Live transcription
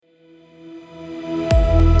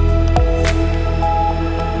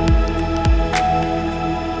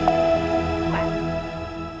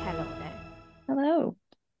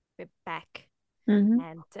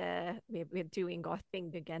doing our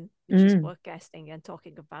thing again, which is Mm. podcasting and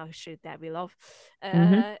talking about shit that we love.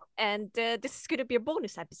 Hmm. And this is going to be a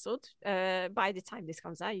bonus episode. By the time this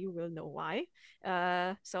comes out, you will know why.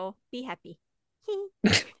 So be happy.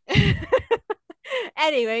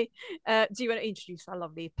 Anyway, do you want to introduce our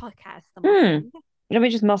lovely podcast, The Hmm. Muffin? Let me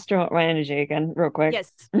just muster up my energy again, real quick.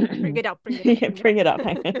 Yes, bring it up, bring it up, Yeah, bring it bring it up.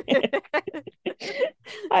 Hang on. up.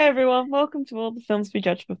 Hi, everyone. Welcome to All the Films We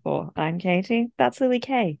Judged Before. I'm Katie. That's Lily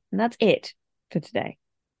Kay. And that's it for today.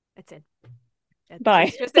 That's it. Bye.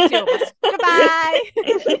 It's just the two of us. Goodbye.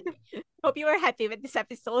 Hope you were happy with this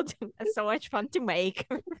episode. It's so much fun to make.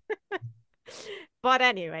 But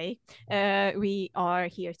anyway, we are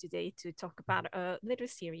here today to talk about a little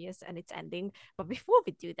series and its ending. But before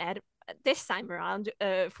we do that, this time around,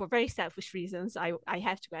 for very selfish reasons, I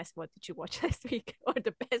have to ask, what did you watch last week or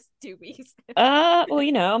the past 2 weeks? Well,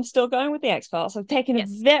 I'm still going with the X-Files.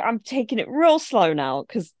 Yes. I'm taking it real slow now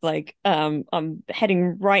because I'm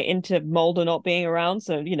heading right into Mulder not being around.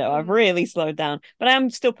 So, I've Mm, really slowed down. But I am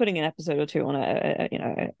still putting an episode or two on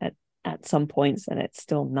it, at some points, and it's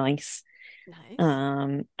still nice. nice.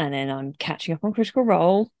 And then I'm catching up on Critical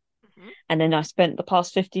Role. Mhm. And then I spent the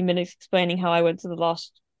past 15 minutes explaining how I went to the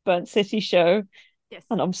last Burnt City show, Yes.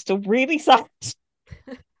 and I'm still really sad.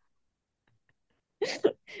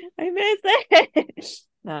 I miss it.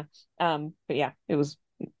 No. But yeah, it was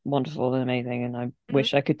wonderful and amazing, and I Mhm.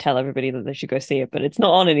 wish I could tell everybody that they should go see it, but it's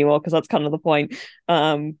not on anymore because that's kind of the point.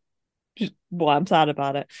 Just why I'm sad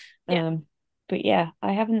about it. Yeah. But yeah,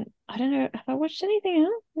 I don't know, have I watched anything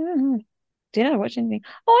else? I don't know. Did I watch anything?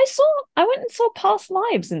 I went and saw Past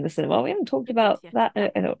Lives in the cinema. We haven't talked You did, about yes. that. Yeah.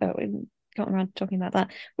 We haven't gotten around to talking about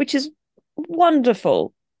that, which is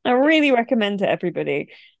wonderful. I really Yes. recommend to everybody.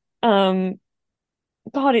 Um,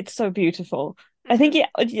 God, it's so beautiful. I Mhm. think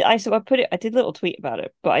I put it. I did a little tweet about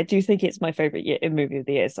it, but I do think it's my favorite movie of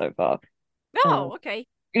the year so far. Oh, Um, okay.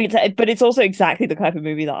 but it's also exactly the type of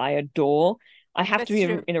movie that I adore. I have to That's be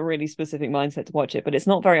true. in a really specific mindset to watch it, but it's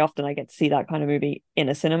not very often I get to see that kind of movie in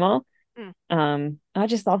a cinema. Mm. I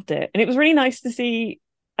just loved it, and it was really nice to see.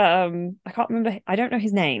 I can't remember. I don't know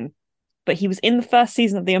his name, but he was in the first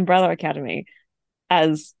season of The Umbrella Academy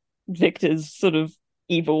as Victor's sort of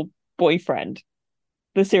evil boyfriend,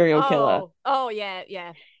 the serial killer. Oh, oh yeah,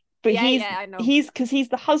 yeah. But Yeah, he's yeah, I know. he's because he's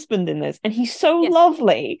the husband in this, and he's so Yes.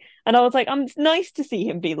 lovely. And I was like, it's nice to see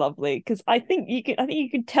him be lovely because I think you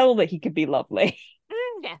can tell that he could be lovely.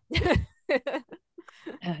 Yeah.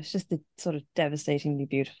 It's just a sort of devastatingly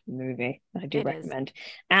beautiful movie that I do It is. recommend.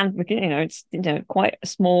 And it's quite a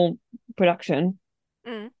small production,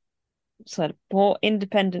 Mm. so for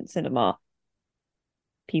independent cinema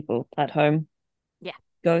people at home, Yeah.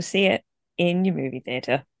 go see it in your movie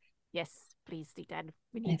theater. Yes, please do that.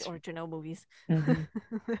 We need It's original movies. mhm.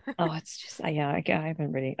 Oh, it's just yeah. I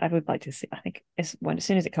haven't really. I would like to see. I think as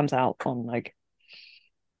soon as it comes out on like,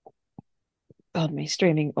 pardon me,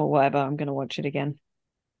 streaming or whatever, I'm gonna watch it again.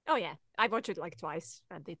 Oh yeah, I watched it like twice,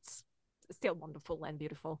 and it's still wonderful and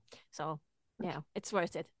beautiful. So yeah, it's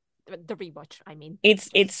worth it. The rewatch, I mean,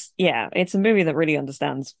 just It's a movie that really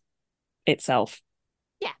understands itself.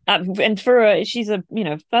 yeah. And for she's a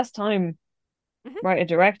first time Hmm. writer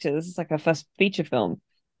director. This is like her first feature film.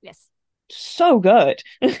 Yes, So good.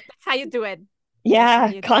 that's how you do it. That's how Yeah,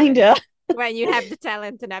 you do it. kinda. When you have the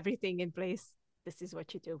talent and everything in place, this is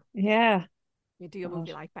what you do. Yeah. You do a movie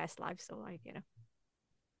Gosh. like Past Life, so like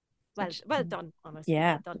well done, honestly,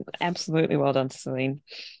 Yeah, well done. absolutely well done to Celine.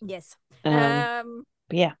 Yes. Um, Um,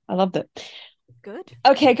 but yeah, I loved it. good.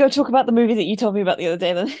 Okay, go talk about the movie that you told me about the other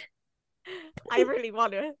day then. I really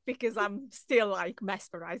want to because I'm still like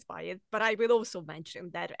mesmerized by it. But I will also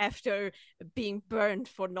mention that after being burned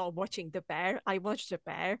for not watching The Bear, I watched The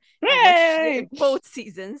Bear. I watched Yay! both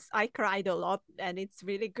seasons. I cried a lot and it's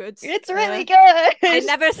really good. It's really I good.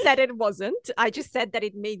 never said it wasn't. I just said that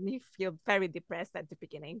it made me feel very depressed at the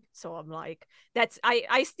beginning. So I'm like,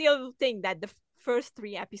 I still think that the first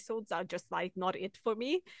three episodes are just like not it for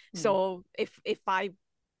me. Hmm. So if I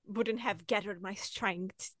wouldn't have gathered my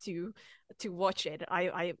strength to watch it,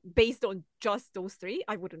 I based on just those three,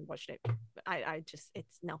 I wouldn't watch it. I just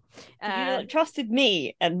it's no. You Uh trusted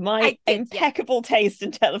me and my I did, yeah. impeccable taste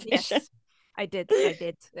in television. Yes, I did,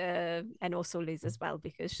 and also Liz as well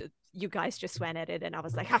because you guys just went at it, and I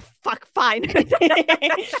was like, ah, fuck, fine,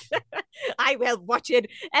 I will watch it.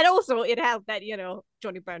 And also, it helped that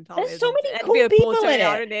Johnny Bernthal There's so many and cool Will people Poulter in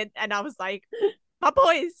are it. in it, and I was like, my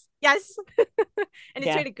boys, yes, and it's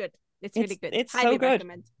Yeah, really good. It's really good. it's so Highly good.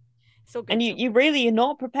 recommend. So And good, so you good. really are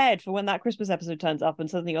not prepared for when that Christmas episode turns up and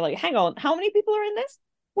suddenly you're like, hang on, how many people are in this?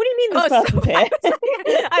 What do you mean this So person's here?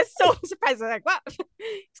 I was so surprised. I was like, what?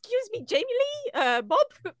 Excuse me, Jamie Lee? Bob?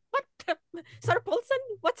 What? Sarah Paulson?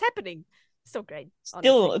 What's happening? So great. Honestly.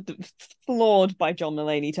 Still floored by John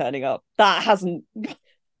Mulaney turning up. That hasn't.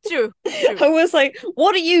 True. I was like,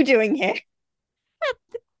 what are you doing here?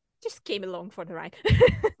 Just came along for the ride.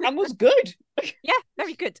 And was good. Yeah,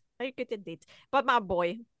 very good. Very good indeed. But my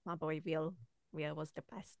boy, Will was the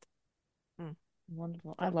best.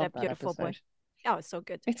 Wonderful. I love that beautiful episode. boy. Oh, it's so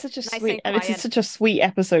good. It's such a Nice sweet, and and it's quiet. such a sweet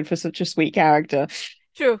episode for such a sweet character.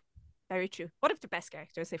 True. Very true. One of the best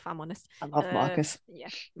characters, if I'm honest. I love Marcus. Yeah,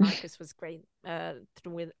 Marcus was great.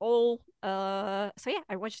 Through it all. So yeah,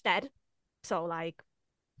 I watched that. So like,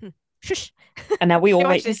 shush. And now we all You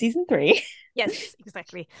wait watched for it. season 3. Yes,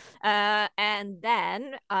 exactly. And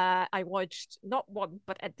then I watched not one,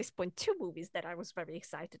 but at this point 2 movies that I was very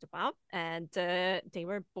excited about, and they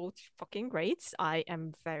were both fucking great. I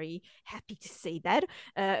am very happy to say that.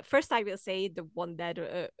 First, I will say the one that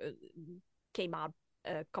came out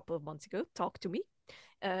a couple of months ago, Talk to Me,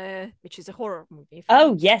 which is a horror movie.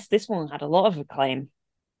 Oh yes, this one had a lot of acclaim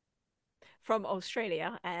from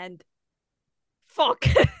Australia, and fuck.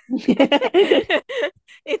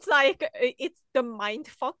 It's like it's the mind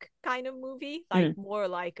fuck kind of movie, like more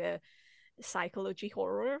like a psychology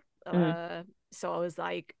horror. So I was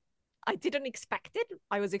like, I didn't expect it.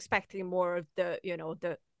 I was expecting more of the,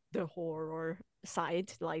 the horror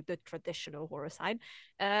side, like the traditional horror side.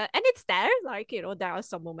 And it's there, like, there are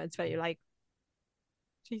some moments where you're like,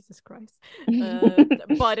 Jesus Christ.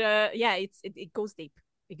 But yeah, it goes deep.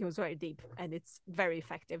 It goes very deep, and it's very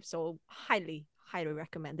effective. So highly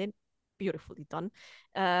recommended. Beautifully done.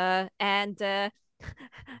 And that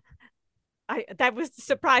was the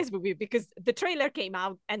surprise movie, because the trailer came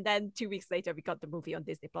out, and then 2 weeks later we got the movie on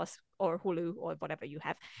Disney Plus or Hulu or whatever you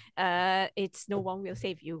have. It's No One Will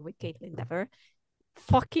Save You with Caitlin Dever.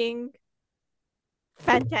 Fucking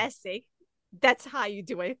fantastic. That's how you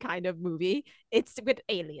do a kind of movie. It's with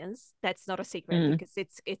aliens. That's not a secret, because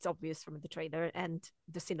it's obvious from the trailer, and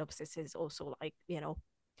the synopsis is also like,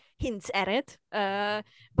 hints at it.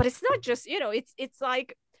 But it's not just, it's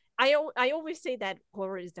like, I always say that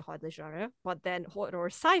horror is the hardest genre, but then horror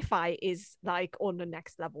sci-fi is like on the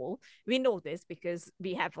next level. We know this because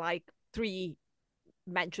we have like 3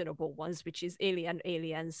 mentionable ones, which is Alien,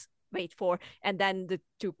 Aliens, wait for, and then the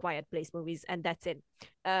 2 Quiet Place movies, and that's it.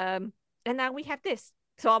 And now we have this.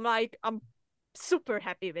 So I'm super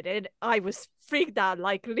happy with it. I was freaked out,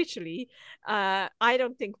 like literally. I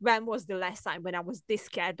don't think when was the last time when I was this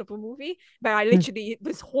scared of a movie, but I literally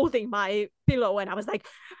was holding my pillow and I was like,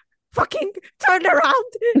 fucking turn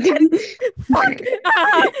around and fuck.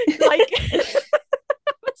 Like,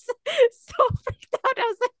 I was so freaked out. I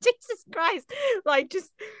was like, Jesus Christ. Like,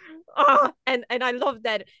 just and I love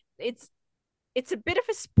that it's a bit of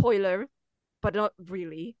a spoiler, but not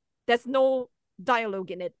really. There's no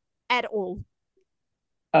dialogue in it at all.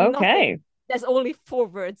 Okay. Nothing. There's only 4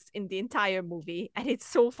 words in the entire movie, and it's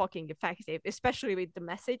so fucking effective, especially with the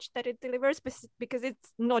message that it delivers, because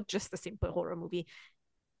it's not just a simple horror movie.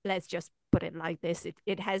 Let's just put it like this.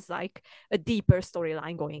 It has like a deeper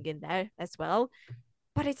storyline going in there as well,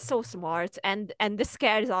 but it's so smart, and the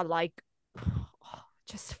scares are like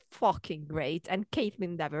just fucking great, and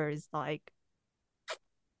Caitlin Dever is like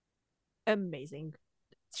amazing.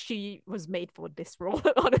 She was made for this role,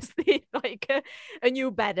 honestly. Like a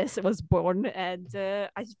new badass was born, and I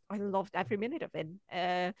loved every minute of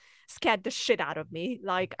it. Scared the shit out of me.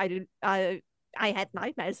 Like I had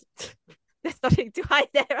nightmares. There's nothing to hide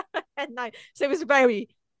there at night. So it was very,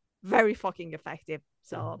 very fucking effective.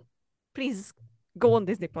 So please go on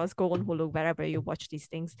Disney Plus, go on Hulu, wherever you watch these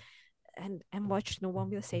things, and watch No One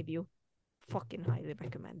Will Save You. Fucking highly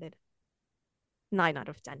recommended. 9 out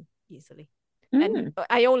of 10 easily. And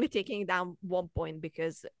I only taking down 1 point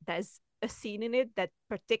because there's a scene in it that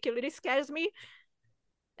particularly scares me,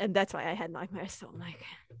 and that's why I had nightmares. So I'm like,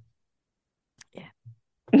 yeah,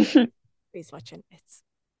 please watch it. It's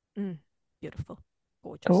beautiful,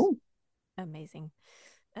 gorgeous, amazing.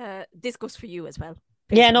 This goes for you as well.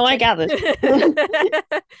 Please yeah, no, I gathered.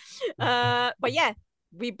 But yeah,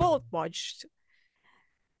 we both watched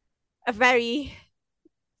a very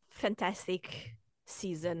fantastic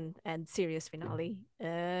season and series finale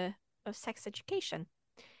of Sex Education.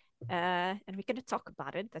 And we're going to talk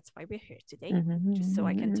about it. That's why we're here today, just so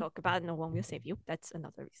I can talk about No One Will Save You. That's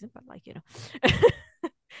another reason, but like,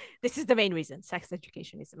 this is the main reason. Sex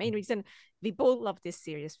Education is the main reason. We both love this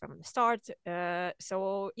series from the start.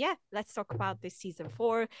 So yeah, let's talk about this season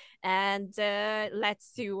 4, and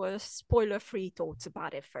let's do a spoiler-free thoughts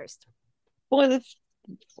about it first.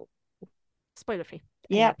 Spoiler-free.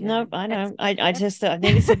 Yeah, And no, I that's know. I just I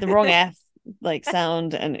nearly said the wrong F like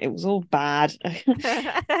sound, and it was all bad.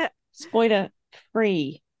 Spoiler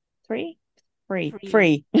free, free, free,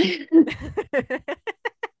 free. free.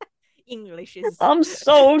 English is I'm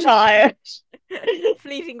so tired.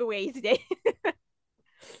 fleeting away today.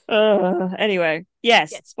 Anyway,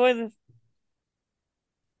 yes, Yes, spoiler.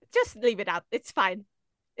 just leave it out. It's fine.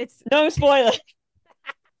 It's No spoiler.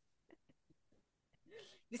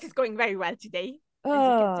 This is going very well today, as you can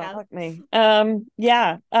Oh, tell. fuck me.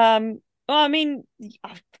 Yeah. Well, I mean,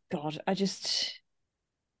 oh, God, I.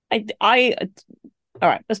 All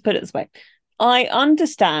right, let's put it this way. I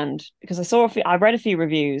understand because I read a few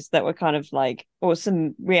reviews that were kind of like, or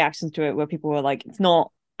some reactions to it where people were like, it's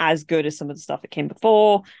not as good as some of the stuff that came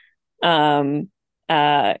before. Or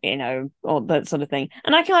that sort of thing.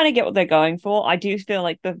 And I kind of get what they're going for. I do feel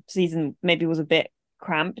like the season maybe was a bit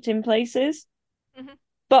cramped in places, Mhm.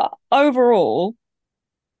 but overall,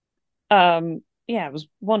 yeah, it was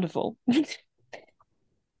wonderful.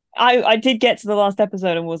 I did get to the last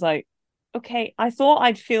episode and was like, okay, I thought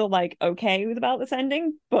I'd feel like okay with about this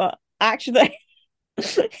ending, but actually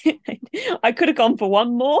I could have gone for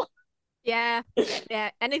one more. Yeah,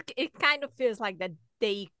 yeah, and it kind of feels like that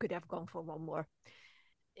they could have gone for one more,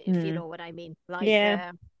 if you Hmm. know what I mean. Like,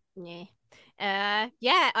 Yeah. yeah,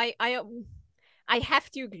 yeah. I have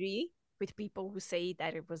to agree with people who say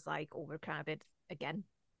that it was like overcrowded again,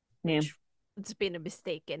 Yeah. which it's been a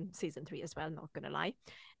mistake in season 3 as well. Not gonna lie,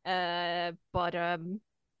 but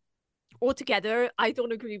altogether, I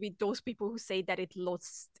don't agree with those people who say that it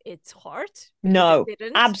lost its heart because it No,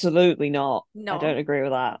 didn't. absolutely not. I No, don't agree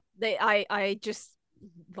with that. I just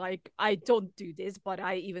like I don't do this, but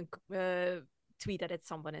I even tweeted at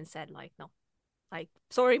someone and said like, no, like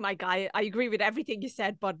sorry, my guy, I agree with everything you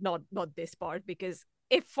said, but not this part because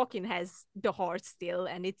it fucking has the heart still,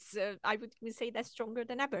 and it's I would even say that's stronger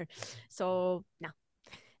than ever. So no,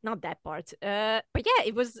 not that part. But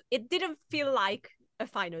yeah, it didn't feel like a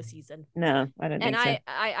final season, No, I don't and think so.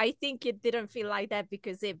 I think it didn't feel like that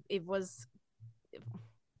because it was,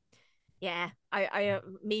 yeah, I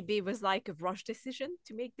maybe it was like a rush decision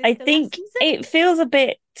to make this I the last think season. it feels a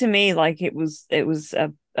bit to me like it was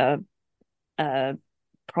a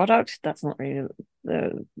product. That's not really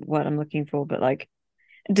the word I'm looking for, but like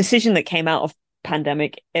a decision that came out of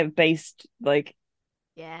pandemic based like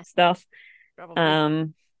Yeah, stuff. probably.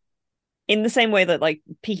 Um, in the same way that like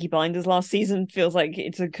Peaky Blinders last season feels like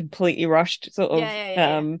it's a completely rushed sort Yeah, of yeah,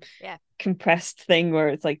 yeah, yeah, yeah. compressed thing where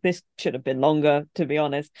it's like this should have been longer, to be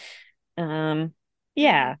honest. Um, Mm-hmm.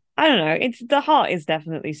 yeah, I don't know. It's the heart is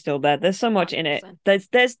definitely still there. There's so much in it.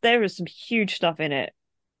 100%. There is some huge stuff in it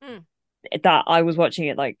Mm, that I was watching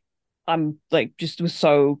it like I'm like just was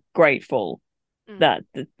so grateful mm, that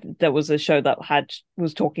there was a show that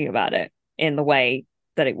was talking about it in the way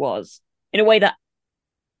that it was, in a way that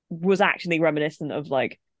was actually reminiscent of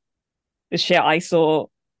like the shit I saw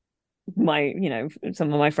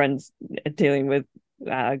some of my friends dealing with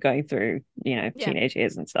going through yeah, teenage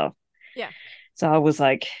years and stuff. yeah. So I was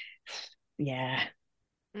like, yeah,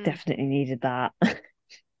 Mm. definitely needed that.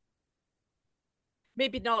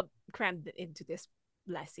 Maybe not crammed into this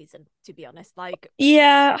last season, to be honest. Like,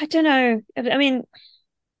 Yeah, I don't know. I mean,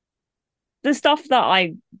 the stuff that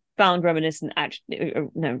I found reminiscent, actually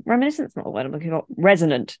no, reminiscent's not the word I'm looking for.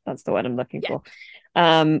 Resonant, that's the word I'm looking yeah.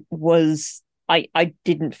 for. Was I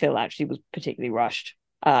didn't feel actually was particularly rushed.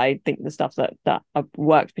 I think the stuff that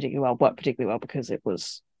worked particularly well because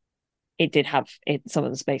it did have some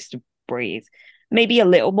of the space to breathe. Maybe a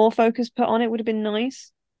little more focus put on it would have been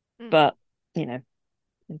nice, Mm. but you know,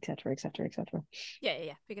 etc., etc., etc. Yeah, yeah,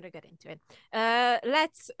 yeah. We're gonna get into it.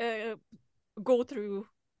 Let's go through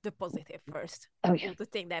the positive first, Oh yeah, all the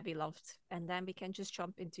thing that we loved, and then we can just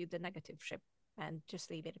jump into the negative ship and just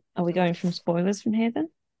leave it are we afterwards. going from spoilers from here then?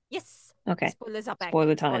 Yes, Okay, spoilers are back spoiler on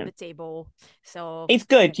the time. table, so It's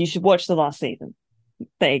good. You should watch the last season.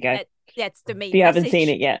 There you go. If that's the main you haven't seen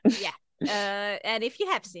message. it yet, Yeah. And if you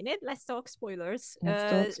have seen it, let's talk spoilers.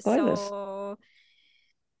 let's talk spoilers. So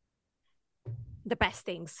the best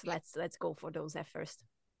things. Let's go for those at first.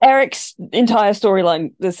 Eric's entire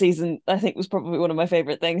storyline this season, I think, was probably one of my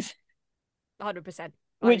favorite things, 100%.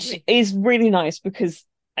 I which agree. is really nice because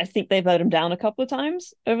I think they've let him down a couple of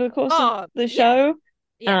times over the course of Oh, the yeah. show.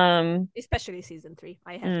 Yeah. Especially season 3.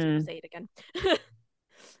 I have to say it again.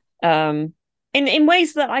 In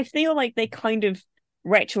ways that I feel like they kind of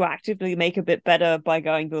retroactively make a bit better by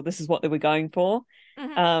going, well, this is what they were going for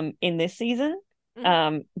Mm-hmm. in this season.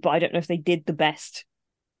 Mm-hmm. But I don't know if they did the best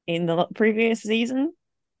in the previous season.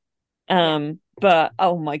 Yeah. But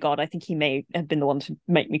oh my god, I think he may have been the one to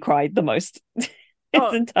make me cry the most. His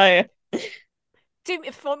Oh, entire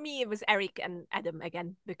For me, it was Eric and Adam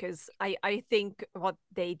again, because I think what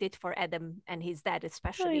they did for Adam and his dad I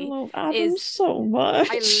especially love Adam is so I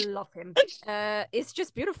much. love him. It's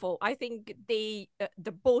just beautiful. I think they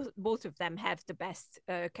the both of them have the best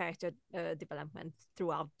character development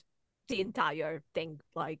throughout the entire thing,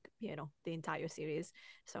 like the entire series.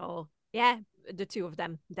 So yeah, the two of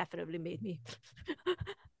them definitely made me.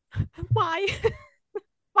 Why?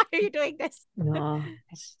 Why are you doing this? No,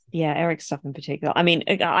 yeah, Eric's stuff in particular. I mean,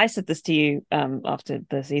 I said this to you after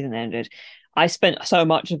the season ended. I spent so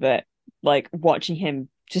much of it like watching him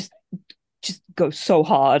just go so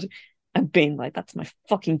hard and being like, that's my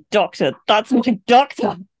fucking doctor. That's my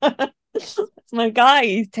doctor. That's my guy.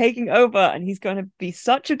 He's taking over and he's going to be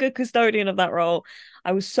such a good custodian of that role.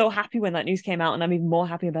 I was so happy when that news came out, and I'm even more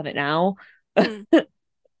happy about it now. Mm.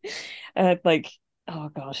 Like, oh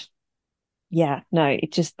gosh. Yeah, no,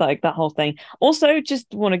 it's just like that whole thing. Also, just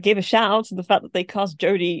want to give a shout out to the fact that they cast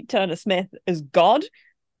Jodie Turner Smith as God.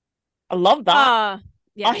 I love that.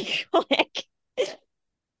 Yeah, Iconic.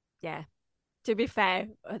 yeah. To be fair,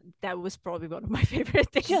 that was probably one of my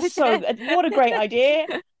favorite things. Just so what a great idea.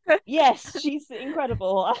 Yes, she's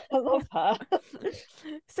incredible. I love her.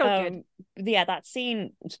 So good. Yeah, that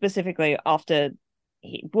scene specifically after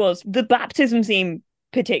he was the baptism scene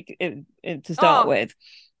to start Oh, with.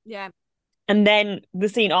 yeah. And then the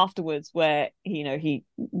scene afterwards where he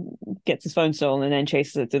gets his phone stolen and then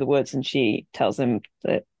chases her through the woods, and she tells him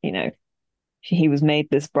that he was made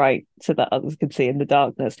this bright so that others could see in the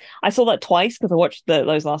darkness. I saw that twice because I watched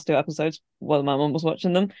those last two episodes while my mom was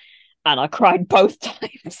watching them, and I cried both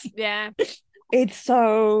times. Yeah. It's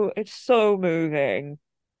so moving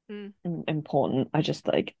Mm. and important. I just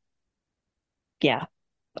like, yeah,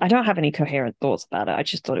 I don't have any coherent thoughts about it. I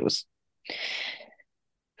just thought it was,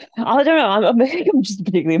 I don't know. I'm just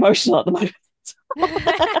particularly emotional at the moment.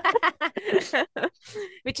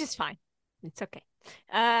 Which is fine. It's okay.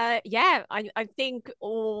 Yeah, I think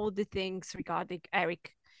all the things regarding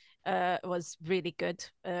Eric was really good.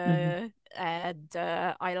 Mhm. And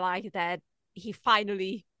I like that he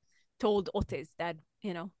finally told Otis that,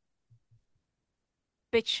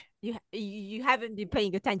 bitch, you haven't been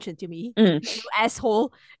paying attention to me, Mm, you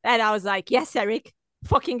asshole. And I was like, yes, Eric,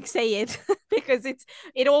 fucking say it. Because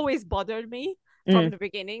it always bothered me from mm, the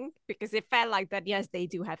beginning, because it felt like that, yes, they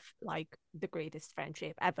do have like the greatest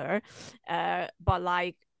friendship ever. But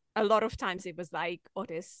like a lot of times it was like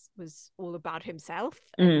Otis was all about himself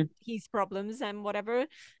and mm, his problems and whatever.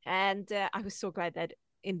 And I was so glad that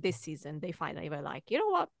in this season they finally were like, you know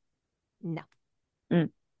what? No, mm.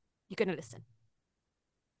 you're gonna listen.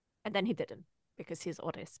 And then he didn't, because he's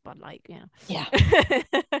Otis, but like, Yeah,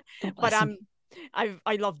 God but bless him.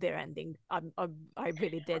 I love their ending. I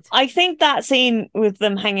really did. I think that scene with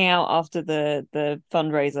them hanging out after the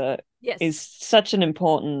fundraiser Yes. is such an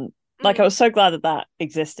important. Like, I Mm, was so glad that that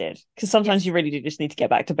existed, because sometimes yes. you really do just need to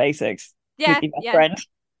get back to basics with Yeah, your best yeah, friend,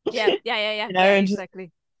 yeah, yeah, yeah, yeah, yeah, and just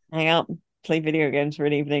exactly. hang out, play video games for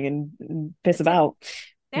an evening, and piss That's it. about.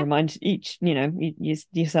 Yeah. Remind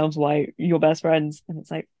yourselves why you're best friends, and it's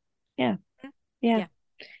like, yeah, Mm, yeah, yeah.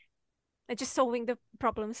 And just solving the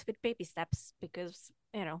problems with baby steps, because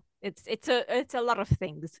it's a lot of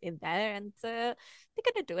things in there, and they're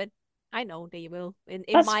gonna do it. I know they will. In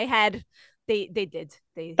that's my head, they did.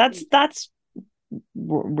 that's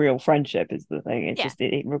real friendship is the thing. It's Yeah. just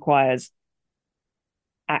it requires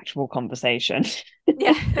actual conversation.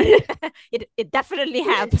 Yeah. It definitely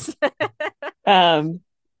helps. um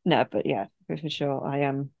no, but yeah, for sure. I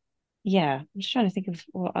am yeah, I'm just trying to think of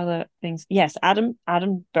what other things. Yes, Adam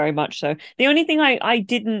very much so. The only thing I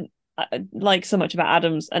didn't like so much about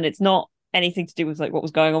Adams, and it's not anything to do with like what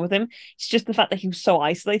was going on with him, it's just the fact that he was so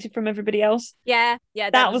isolated from everybody else. Yeah, yeah,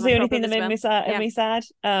 that That was was my the only thing problem that as made well. me sad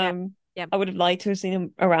Yeah, yeah, yeah. I would have liked to have seen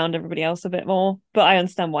him around everybody else a bit more, but I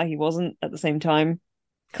understand why he wasn't at the same time.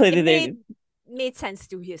 Clearly It they made sense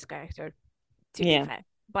to his character, to be yeah. fair.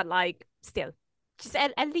 But like still, just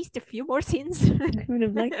at least a few more scenes. I would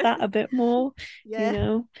have liked that a bit more, you Yeah.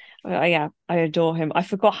 know. Yeah, I adore him. I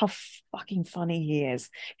forgot how fucking funny he is,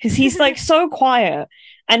 because he's like so quiet,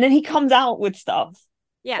 and then he comes out with stuff,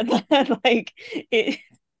 Yeah. and then like it.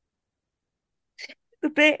 The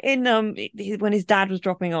bit in when his dad was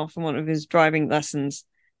dropping off from one of his driving lessons,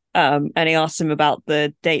 and he asked him about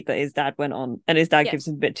the date that his dad went on, and his dad gives Yes.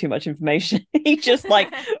 him a bit too much information. He just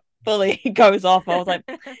like fully goes off. I was like,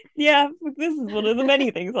 yeah, this is one of the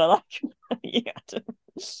many things I like. Yeah.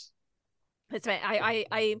 That's right.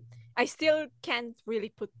 I still can't really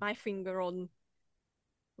put my finger on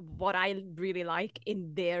what I really like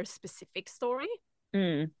in their specific story,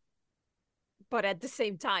 Mm. but at the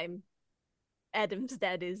same time, Adam's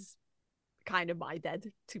dad is kind of my dad,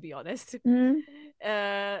 to be honest. Mm.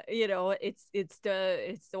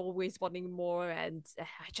 It's always wanting more, and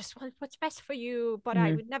I just want what's best for you, but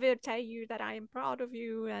I Mm. would never tell you that I am proud of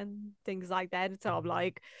you and things like that. So I'm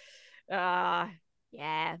like,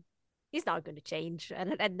 yeah, he's not going to change,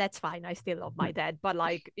 and that's fine. I still love my dad, but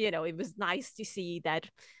like, it was nice to see that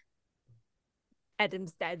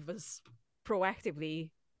Adam's dad was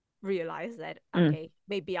proactively realized that, Mm. okay,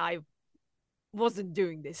 maybe I wasn't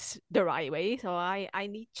doing this the right way, so I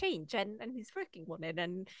need change, and he's working on it.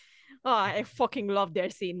 And I fucking love their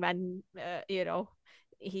scene when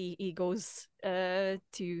he goes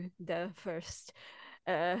to the first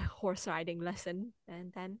horse riding lesson,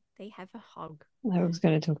 and then they have a hug. I was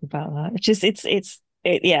going to talk about that. It's just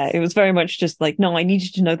yeah, it was very much just like, no, I need you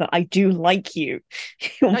to know that I do like you.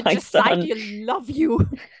 You're Not my just like son. you, love you.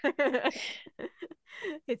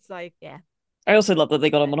 It's like, yeah. I also love that they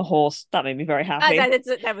got him on a horse. That made me very happy.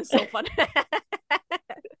 That was so fun.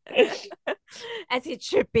 As it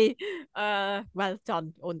should be. Well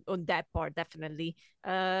done on that part, definitely.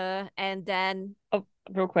 And then Oh,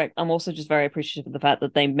 real quick, I'm also just very appreciative of the fact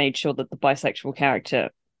that they made sure that the bisexual character,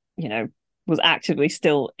 was actively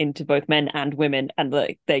still into both men and women, and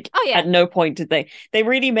like they oh yeah, at no point did they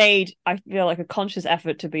really made, I feel like, a conscious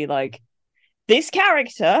effort to be like, this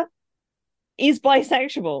character is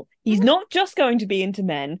bisexual. He's not just going to be into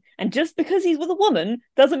men, and just because he's with a woman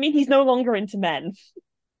doesn't mean he's no longer into men.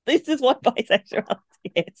 This is what bisexuality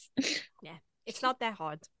is. yeah, it's not that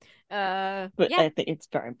hard. But Yeah, I think it's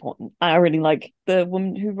very important. I really like the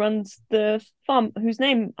woman who runs the farm, whose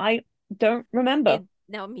name I don't remember.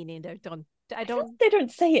 no, me neither. I I feel like don't. they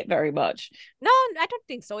don't say it very much. No, I don't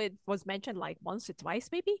think so. It was mentioned like once or twice,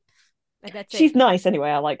 maybe. But that's it. She's nice anyway.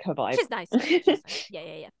 I like her vibe. She's nice. She's nice.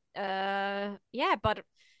 Yeah. Yeah, but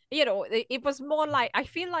it was more like, I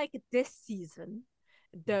feel like this season,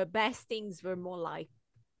 the best things were more like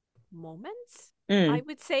moments, I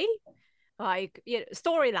would say. Like,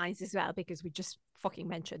 storylines as well, because we just fucking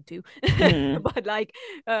mentioned too. But like,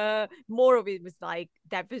 more of it was like,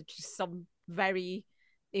 there was just some very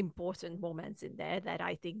important moments in there that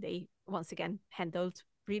I think they once again handled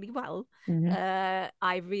really well.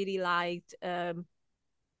 I really liked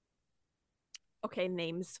okay,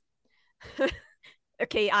 names.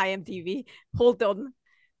 Okay, IMDb. Hold on.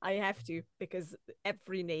 I have to, because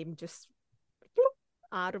every name just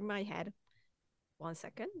out of my head. One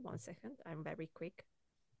second. I'm very quick.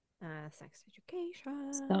 Sex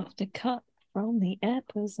education. Stuff to cut from the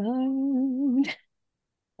episode.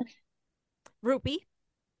 Ruby.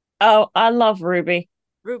 Oh, I love Ruby.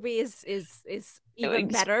 Ruby is even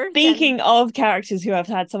better. Speaking of characters who have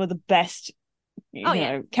had some of the best,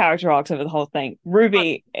 character arcs over the whole thing,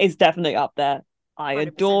 Ruby is definitely up there. I 100%.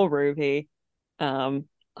 Adore Ruby. I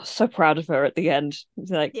was so proud of her at the end.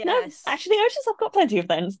 It's like, yes. No, actually, I've got plenty of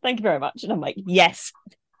things. Thank you very much. And I'm like, yes.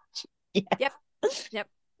 Yes. Yep.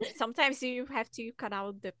 Sometimes you have to cut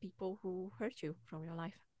out the people who hurt you from your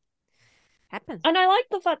life. Happens. And I like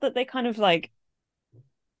the fact that they kind of like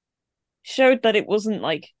showed that it wasn't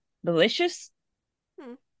like malicious.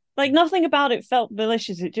 Like, nothing about it felt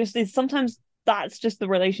malicious. It just is. Sometimes that's just the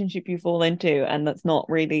relationship you fall into, and that's not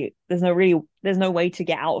really, there's no way to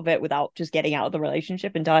get out of it without just getting out of the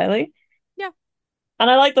relationship entirely. Yeah. And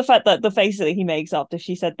I like the fact that the face that he makes after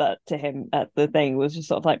she said that to him at the thing was just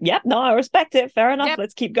sort of like, yep, no, I respect it, fair enough,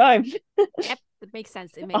 let's keep going. Yep, it makes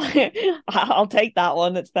sense. I'll take that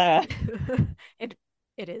one, it's fair.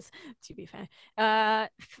 It is, to be fair.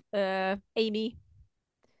 Amy.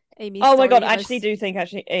 Oh my god, I actually do think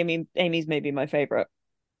Amy's maybe my favorite,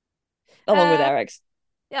 along with Eric's.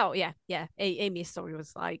 Oh yeah. Amy's story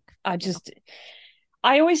was like,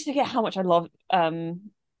 I always forget how much I love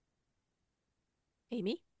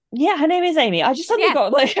Amy. Yeah, her name is Amy. I just suddenly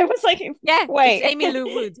got like, I was like, wait, it's Amy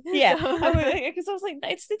Lou Wood. Yeah, because I was like,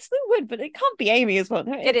 it's Lou Wood, but it can't be Amy as well.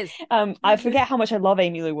 It is. I forget how much I love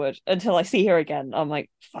Amy Lou Wood until I see her again. I'm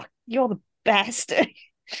like, fuck, you're the best.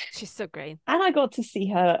 She's so great. And I got to see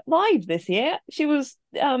her live this year. She was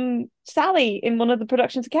Sally in one of the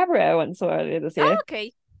productions of Cabaret I went and saw earlier this year. Oh,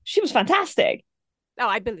 okay. She was fantastic. Oh,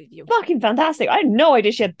 I believe you. Fucking fantastic. I had no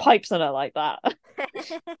idea she had pipes on her like that.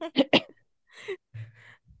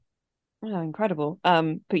 Oh, incredible.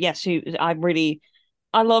 But yes, I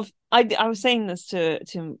was saying this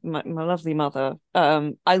to my lovely mother.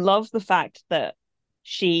 I love the fact that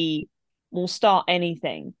she will start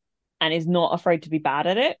anything and is not afraid to be bad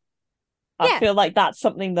at it. I feel like that's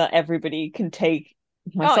something that everybody can take,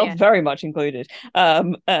 myself very much included.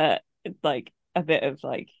 Like a bit of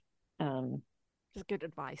like just good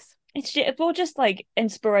advice. it's well, just like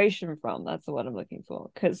inspiration from. That's the word I'm looking for.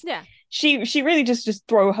 Because Yeah, she really just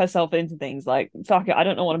throw herself into things like fuck it, I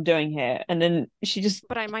don't know what I'm doing here, and then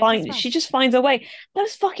but I might as well. she just finds a way.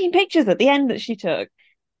 Those fucking pictures at the end that she took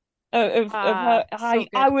of her, So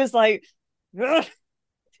I good. was like, ugh.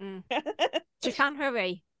 Mm. She found her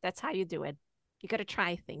way. That's how you do it. You got to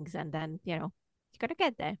try things, and then you got to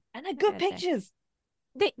get there. And they're You gotta good get there. pictures.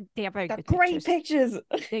 They are very They're good great pictures.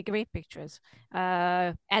 pictures. They're great pictures.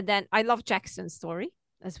 And then I love Jackson's story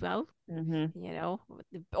as well. Mm-hmm. You know,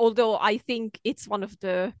 although I think it's one of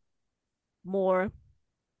the more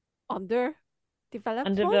underdeveloped ones.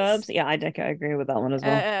 Underdeveloped. Yeah, I think I agree with that one as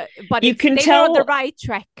well. But You can they were on the tell right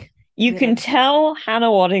track you with can it. tell Hannah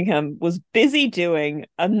Waddingham was busy doing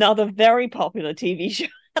another very popular TV show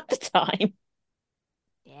at the time.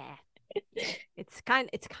 Yeah, yeah. It's kind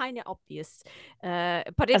of obvious.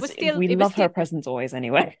 But it As was still we it was love her still presence always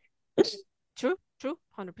anyway. true,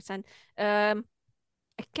 100%.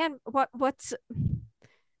 Again, what's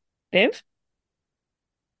Viv?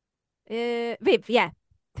 Viv? Yeah,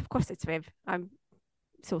 of course it's Viv. I'm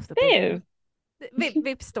so stupid. Viv.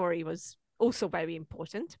 Viv's story was also very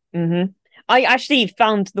important. Mm-hmm. I actually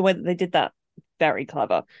found the way that they did that very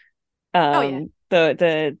clever. Oh yeah,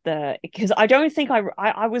 The because I don't think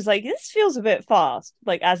I was like, this feels a bit fast,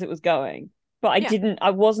 like as it was going. But yeah.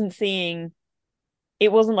 I wasn't seeing,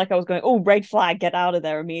 it wasn't like I was going, oh, red flag, get out of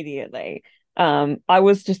there immediately. I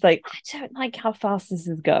was just like, I don't like how fast this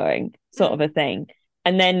is going, sort of Mm, a thing.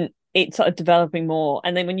 And then it started developing more.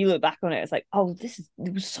 And then when you look back on it, it's like, oh,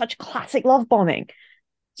 it was such classic love bombing.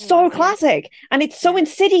 it So was, yeah, classic. And it's so yeah.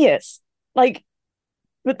 insidious. Like,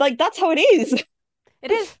 but like that's how it is.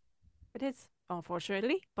 It is. It is,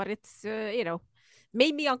 unfortunately, but it's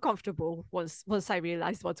made me uncomfortable once I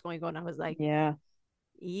realized what's going on. I was like, Yeah.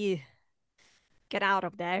 yeah, get out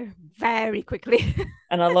of there very quickly.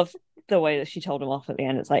 And I love the way that she told him off at the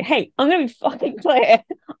end. It's like, hey, I'm gonna be fucking clear.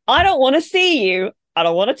 I don't want to see you. I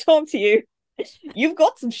don't want to talk to you. You've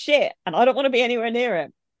got some shit, and I don't want to be anywhere near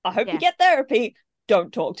it. I hope you Yeah, get therapy.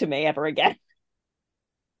 Don't talk to me ever again.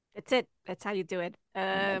 that's it. That's how you do it.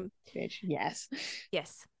 Oh, bitch. Yes.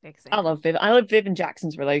 Yes, I exactly. love Viv. I love Viv and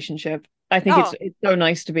Jackson's relationship. I think Oh, it's so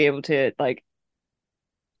nice to be able to like,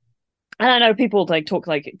 and I know people like talk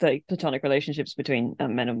like platonic relationships between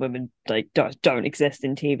men and women like don't exist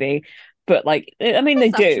in TV, but like I mean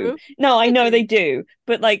they that's not do. true. No, I They know they do. do,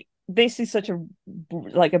 but like this is such a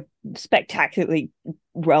like a spectacularly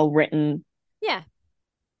well written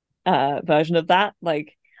version of that.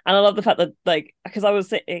 Like, and I love the fact that like because I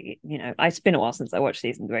was it's been a while since I watched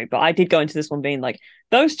season 3, but I did go into this one being like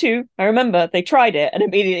those two. I remember they tried it and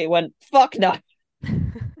immediately went fuck no,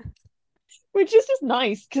 which is just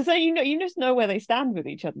nice because you just know where they stand with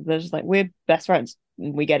each other. They're just like we're best friends,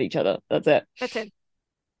 we get each other. That's it. That's it.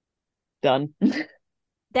 Done.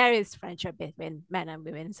 There is friendship between men and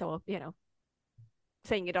women, so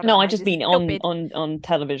saying it No, I otherwise just is mean stupid. on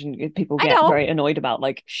television, people I get know. very annoyed about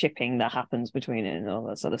like shipping that happens between it and all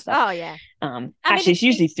that sort of stuff. Oh yeah. I mean, Actually, it's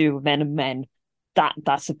usually to do with men and men.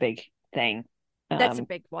 That's a big thing. that's a Um,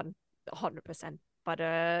 big one, 100%. But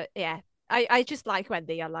yeah, I just like when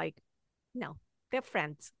they are like, no, they're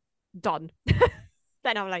friends. Done.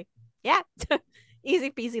 Then I'm like, yeah, easy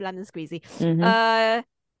peasy lemon squeezy. mhm. Uh,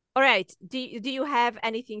 all right. Do you have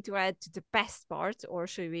anything to add to the best part, or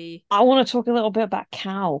should we? I want to talk a little bit about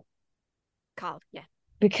Cal Carl, yeah,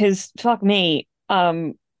 because fuck me,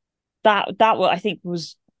 that I think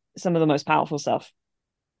was some of the most powerful stuff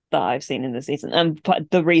that I've seen in the season, and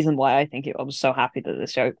the reason why I was so happy that the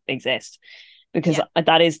show exists because yeah,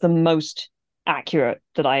 that is the most accurate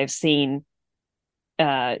that I have seen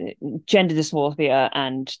uh gender dysmorphia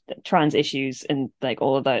and trans issues and like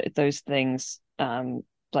all of those things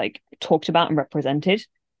like talked about and represented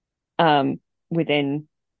um within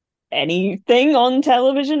anything on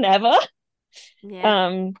television ever. yeah,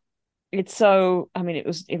 um it's so, I mean, it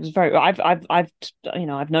was very, I've I've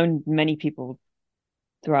known many people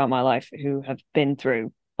throughout my life who have been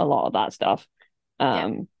through a lot of that stuff. yeah,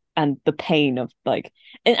 And the pain of like,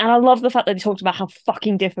 and I love the fact that he talked about how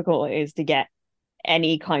fucking difficult it is to get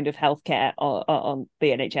any kind of healthcare on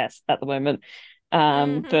the NHS at the moment,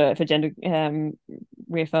 mm-hmm. for gender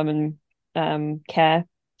reaffirming care.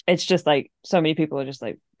 It's just like so many people are just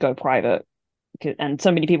like go private, and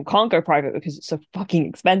so many people can't go private because it's so fucking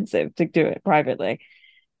expensive to do it privately.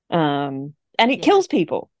 And it Yeah. kills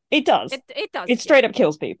people. It does. It does. It Yeah, straight up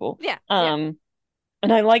kills people. yeah, yeah,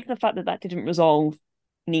 And I like the fact that that didn't resolve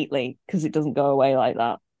neatly because it doesn't go away like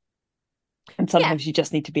that. And yeah. sometimes you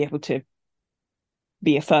just need to be able to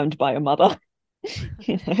be affirmed by a mother.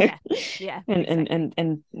 you know, Yeah, and exactly.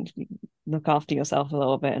 and look after yourself a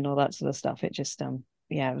little bit and all that sort of stuff. It just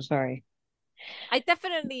yeah, it was very I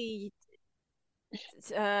definitely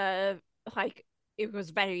uh like it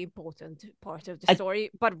was very important part of the I,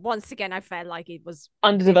 story, but once again, I felt like it was a bit.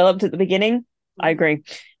 underdeveloped at the beginning. I Mm, agree.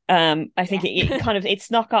 I think yeah, it kind of it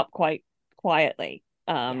snuck up quite quietly.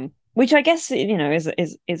 yeah. Which I guess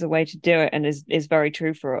is a way to do it and is very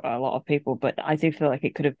true for a lot of people. But I do feel like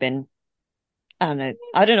it could have been. I don't know.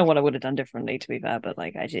 I don't know what I would have done differently, to be fair. But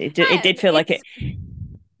like, it did feel like it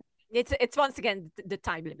It's once again the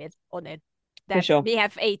time limit on it, for that sure. we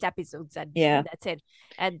have 8 episodes Yeah. and that's it.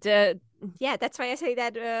 And yeah, that's why I say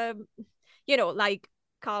that like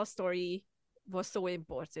Carl's story was so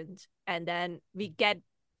important, and then we get,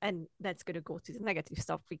 and that's gonna go to the negative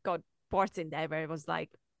stuff. We got parts in there where it was like,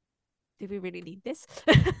 did we really need this?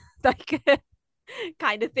 Like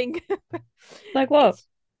kind of thing. Like what?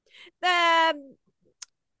 It's um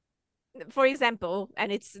for example,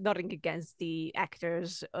 and it's nothing against the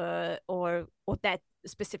actors or that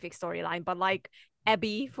specific storyline, but like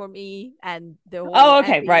Abby for me and the whole Oh,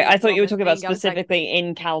 okay, right. Abby I thought you were Roman talking about thing, I was like, specifically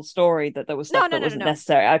in Cal's story that there was no, stuff no, that no, no, wasn't no,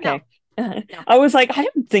 necessary. no, Okay. no, I was like, I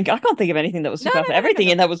can't think of anything that was no, super perfect. no, no, no, Everything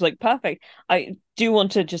no, in no. there was like perfect. I do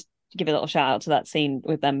want to just give a little shout out to that scene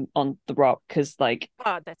with them on the rock because like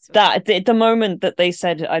Oh, that's so good. that the moment that they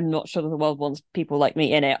said I'm not sure that the world wants people like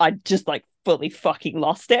me in it, I just like fully fucking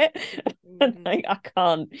lost it. And Hmm. like I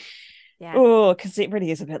can't. Yeah, Oh, because it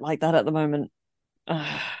really is a bit like that at the moment.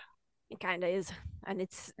 it kind of is, and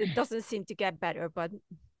it doesn't seem to get better, but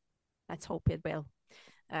let's hope it will,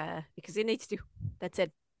 because it needs to. That's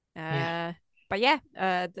it. Yeah. But yeah,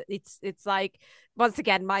 it's like, once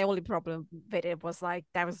again, my only problem with it was like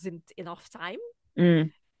there wasn't enough time,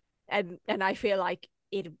 Mm. and I feel like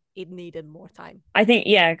it needed more time. I think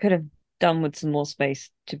yeah, I could have done with some more space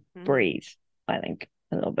to Hmm. breathe. I think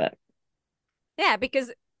a little bit. Yeah,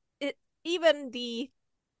 because it even the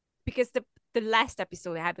last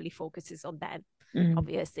episode heavily focuses on that, Mm.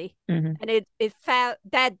 obviously, Hmm. and it felt,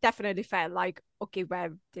 that definitely felt like, okay,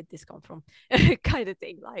 where did this come from, kind of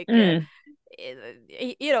thing. Like, Mm.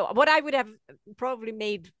 what I would have probably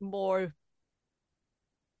made more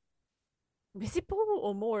visible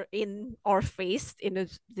or more in our face,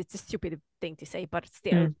 it's a stupid thing to say, but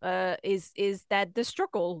still, Mm. is that the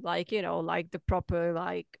struggle, like, like the proper,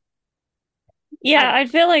 like, I Yeah, don't I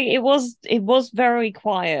feel like it was very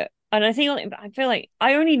quiet. And I think I feel like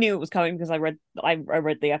I only knew it was coming because I read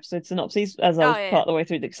the episode synopses as I know. Oh was yeah, part of the way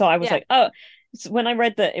through so I was yeah, like, oh, so when I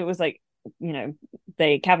read that it was like, you know,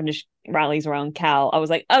 the Cavendish rallies around Cal, I was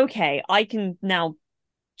like, okay, I can now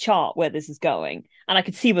chart where this is going. And I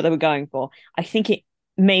could see what they were going for. I think it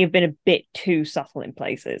may have been a bit too subtle in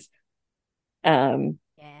places. Um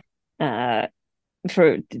yeah, uh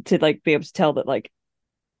for to like be able to tell that like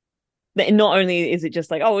that not only is it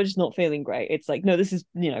just like, oh, we're just not feeling great, it's like, no, this is,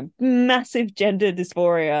 massive gender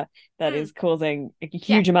dysphoria that mm, is causing a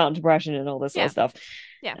yeah, huge amount of depression and all this sort of yeah, stuff.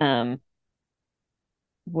 yeah, um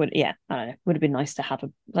yeah, I don't know, would have been nice to have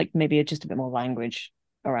like maybe just a bit more language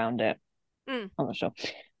around it. mm, I'm not sure,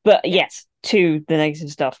 but yeah, yes, to the negative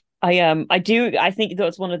stuff. I think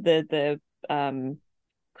that's one of the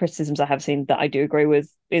criticisms I have seen that I do agree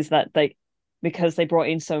with is that they because they brought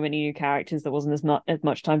in so many new characters, there wasn't as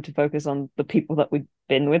much time to focus on the people that we've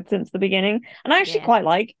been with since the beginning. And I actually yeah. quite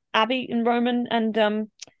like Abby and Roman and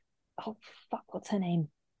oh fuck, what's her name?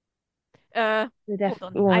 The deaf Hold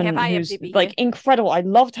on, I have woman who's IMDb like here. incredible. I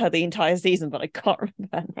loved her the entire season, but I can't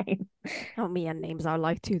remember her name. Oh, me and names are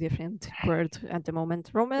like two different words at the moment.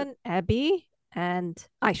 Roman, Abby, and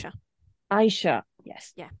Aisha. Aisha,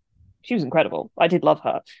 yes, Yeah. she was incredible. I did love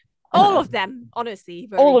her. All Uh, of them, honestly,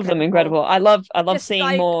 were all of them incredible. incredible. I love Just seeing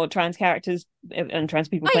like, more trans characters and trans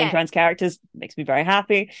people oh playing yeah, trans characters. Makes me very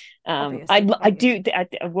happy. obviously, I obviously. do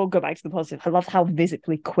I will go back to the positive. I love how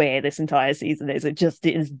visibly queer this entire season is. It just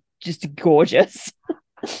is just gorgeous.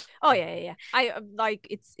 Oh yeah, yeah, yeah. I like,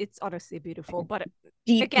 it's honestly beautiful. But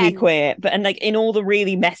Deeply again, queer, but and like in all the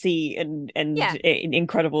really messy and yeah.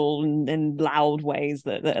 incredible and loud ways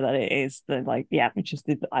that it is. That like yeah, it's just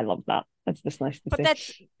I love that. That's just nice to But see.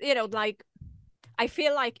 that's, like, I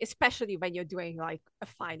feel like, especially when you're doing like a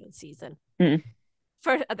final season. Mm.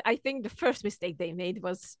 First, I think the first mistake they made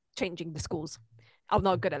was changing the schools. I'm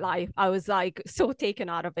not gonna lie. I was like so taken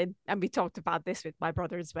out of it. And we talked about this with my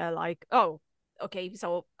brother as well. Like, oh, okay,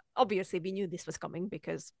 so obviously we knew this was coming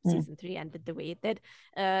because Mm. season 3 ended the way it did.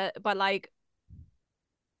 But like,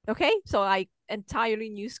 okay, so like entirely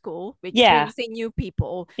new school, which Yeah, brings in new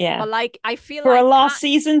people. yeah. But like, I feel For a like, last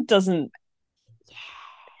season, doesn't yeah,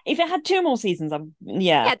 if it had two more seasons,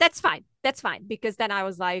 yeah, yeah, that's fine. that's fine, because then I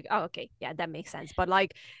was like, oh, okay, yeah, that makes sense. But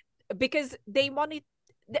like, because they wanted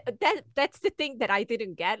that's the thing that I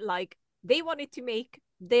didn't get. Like, they wanted to make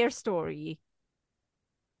their story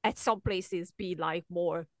at some places be like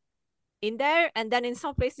more in there, and then in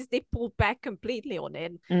some places they pulled back completely on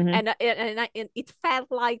it. Mm-hmm. And it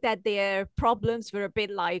felt like that their problems were a bit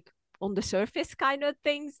like on the surface kind of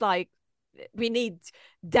things, like we need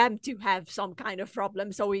them to have some kind of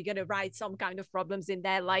problem, so we're gonna write some kind of problems in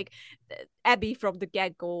there. Like Abby from the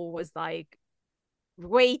get-go was like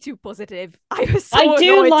way too positive. I was so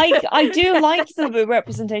annoyed. I do like the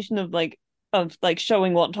representation of like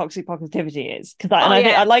showing what toxic positivity is, because Oh I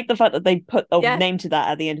think I yeah, like the fact that they put a yeah, name to that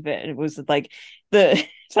at the end of it, and it was like the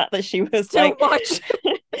fact that she it's was too like much.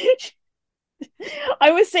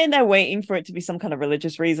 I was sitting there waiting for it to be some kind of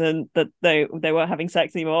religious reason that they weren't having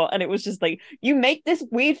sex anymore, and it was just like, you make this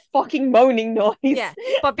weird fucking moaning noise, Yeah,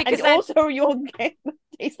 but and because then, also your game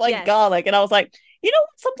tastes like yes, garlic, and I was like, you know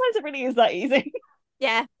what? Sometimes it really is that easy.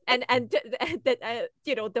 yeah, and that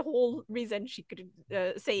you know, the whole reason she could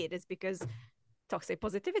say it is because toxic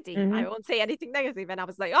positivity. I Mm-hmm. won't say anything negative, and I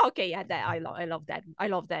was like, oh, okay, yeah, that I love that, I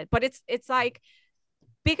love that. But it's like,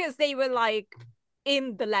 because they were like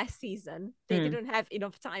in the last season, they Mm. didn't have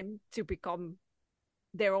enough time to become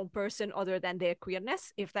their own person other than their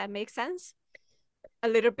queerness, if that makes sense. A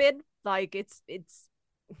little bit, like it's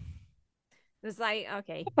like,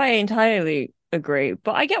 okay, I entirely agree,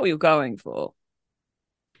 but I get what you're going for.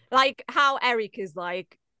 like how Eric is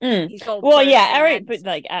like Mm. his own Well, yeah, person, Eric, and but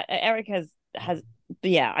like Eric has, but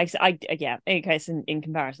yeah, yeah, in case in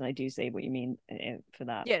comparison, I do see what you mean for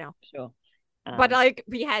that, you know, sure. but like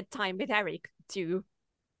we had time with Eric to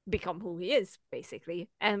become who he is, basically,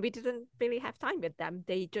 and we didn't really have time with them.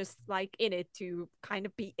 They just like in it to kind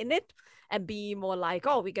of be in it and be more like,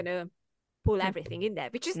 oh, we're gonna pull everything in there,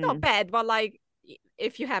 which is not Mm. bad. But like,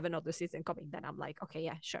 if you have another season coming, then I'm like, okay,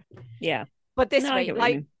 yeah, sure. Yeah, But this no, I way, get what you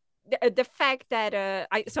like mean. the fact that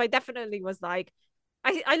I definitely was like,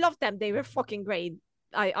 I love them. They were fucking great.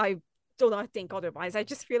 I do not think otherwise. I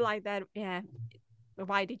just feel like that, yeah,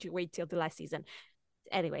 why did you wait till the last season?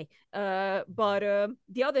 Anyway, but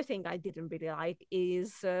the other thing I didn't really like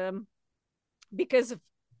is because of,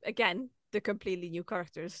 again, the completely new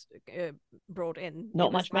characters brought in. It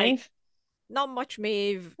Not was much like Maeve. not much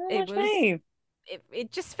Maeve. Not It much was Maeve.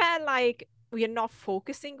 it just felt like we are not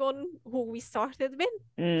focusing on who we started with,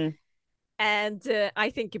 Mm. and I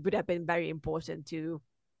think it would have been very important to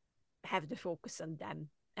have the focus on them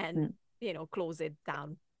and, Mm. you know, close it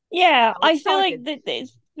down Yeah, how it I feel like started. that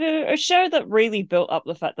it's a show that really built up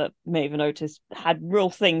the fact that Maeve and Otis had real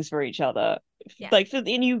things for each other. Yeah,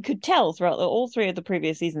 And you could tell throughout all three of the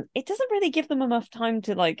previous seasons, it doesn't really give them enough time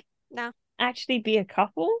to like no, actually be a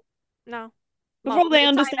couple no, well, before no they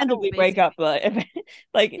time at all, understandably break basically. up.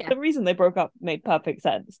 Like Yeah, the reason they broke up made perfect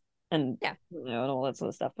sense, and yeah, and all that sort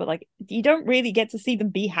of stuff. But like, you don't really get to see them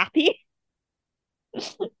be happy,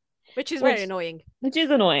 which is very which annoying. which is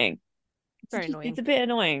annoying. Very It's annoying. a bit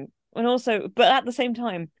annoying, and also, but at the same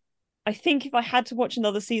time, I think if I had to watch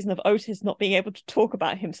another season of Otis not being able to talk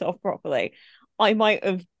about himself properly, I might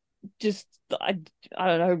have just I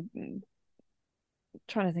don't know,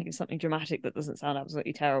 trying to think of something dramatic that doesn't sound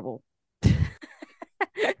absolutely terrible.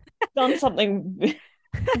 Done something.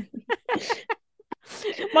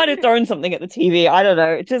 Might have thrown something at the TV. I don't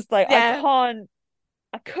know. It's just like Yeah,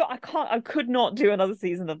 I could not do another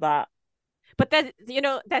season of that. but that, you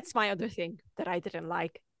know, that's my other thing that I didn't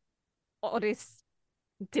like. Otis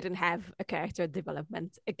didn't have a character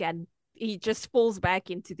development again. He just falls back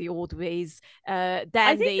into the old ways. I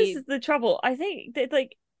Then think this they is the trouble. I think that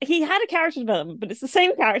like he had a character development, but it's the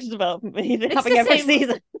same character development that he's been it's having the every same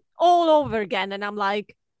season. all over again, and I'm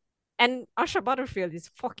like, and Usher Butterfield is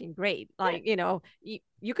fucking great. Like, you know,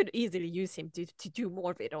 you could easily use him to do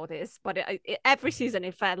more with all this, but every season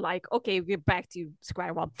it felt like, okay, we're back to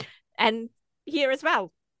square one, and here as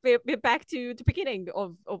well. We're back to the beginning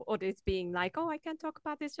of this being like, oh, I can't talk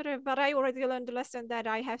about this, but I already learned the lesson that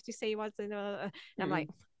I have to say what's in. And I'm like,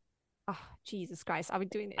 oh, Jesus Christ, are we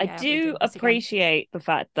doing it? I Yeah, we're do doing this again. appreciate the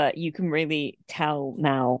fact that you can really tell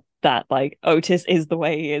now that like Otis is the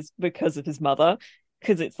way he is because of his mother.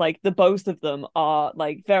 Because it's like the both of them are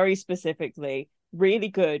like very specifically really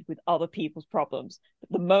good with other people's problems.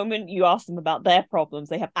 But the moment you ask them about their problems,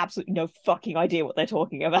 they have absolutely no fucking idea what they're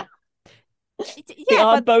talking about. They Yeah,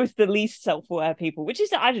 are but both the least self-aware people, which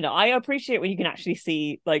is, I don't know. I appreciate when you can actually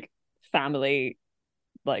see like family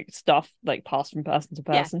like stuff like passed from person to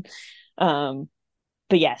yeah, person. Um,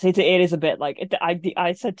 but yes, it is a bit like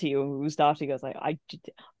I said to you when we were starting, I was like,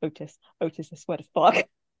 Otis, I swear to fuck.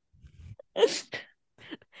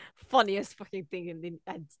 funniest fucking thing in the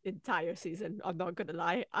entire season. I'm not gonna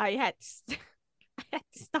lie. I had to, I had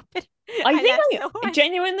to stop it. I I think laughed I so hard.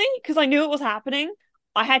 genuinely, because I knew it was happening,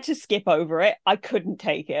 I had to skip over it. I couldn't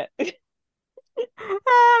take it.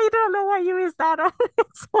 I don't know why you missed that on.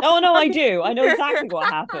 It's so Oh no, I funny. do. I know exactly what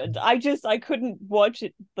happened. I couldn't watch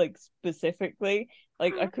it like specifically.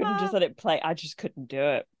 Like I couldn't just let it play. I just couldn't do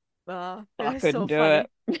it. It I was couldn't so do it.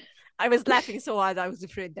 funny. I was laughing so hard I was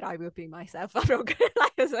afraid that I will pee myself. I'm not gonna lie.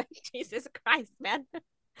 I was like, Jesus Christ, man.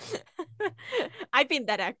 I've been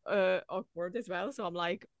that awkward as well, so I'm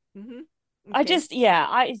like, I okay. just yeah,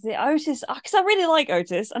 I was just because I really like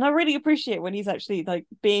Otis and I really appreciate when he's actually like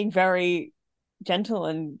being very gentle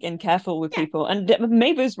and careful with Yeah, people. And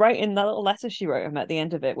Maeve was right in that little letter she wrote him at the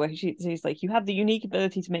end of it, where she's like, "You have the unique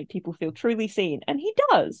ability to make people feel truly seen," and he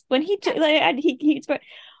does when yeah, like, and he's very.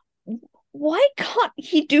 Why can't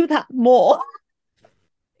he do that more?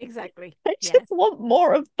 exactly. I Yeah. just want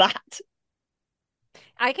more of that.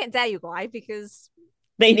 I can tell you why, because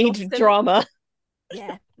They we lost need a drama.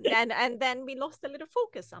 yeah. And then we lost a little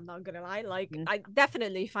focus, I'm not gonna lie. Like Mm. I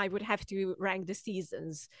definitely if I would have to rank the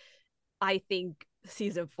seasons, I think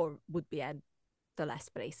season 4 would be at the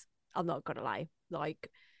last place. I'm not gonna lie. Like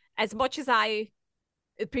as much as I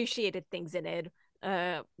appreciated things in it,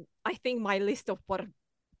 uh I think my list of what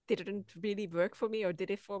didn't really work for me or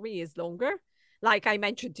did it for me is longer. Like I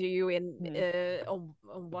mentioned to you in Mm.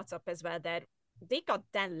 on WhatsApp as well that they got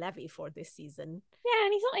Dan Levy for this season. Yeah,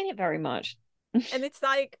 and he's not in it very much. And it's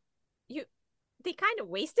like you they kind of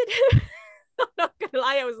wasted him. I'm not gonna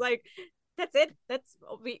lie. I was like, that's it. That's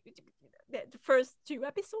we the first 2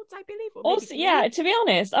 episodes, I believe, or maybe Also, three. yeah, to be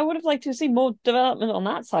honest, I would have liked to see more development on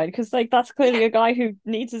that side because, like, that's clearly Yeah. a guy who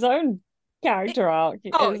needs his own character arc.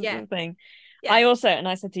 Oh Is yeah. the thing. Yeah. I also, and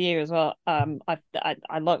I said to you as well,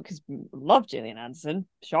 I love because love Gillian Anderson,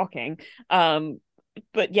 shocking.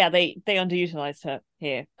 But yeah, they underutilized her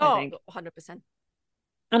here, I Oh, think, 100%.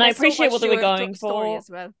 and I There's so appreciate much what they to were her going story for. as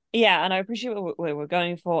well. Yeah, and I appreciate what we were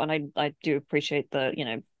going for, and I do appreciate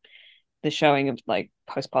the the showing of like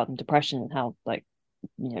postpartum depression and how like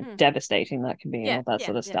Mm. devastating that can be and Yeah, all that yeah,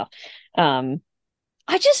 sort of yeah. stuff.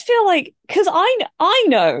 I just feel like because I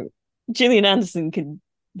know Gillian Anderson can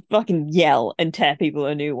fucking yell and tear people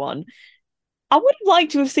a new one. I would have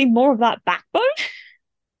liked to have seen more of that backbone.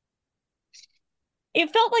 It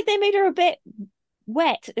felt like they made her a bit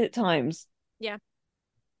wet at times. Yeah,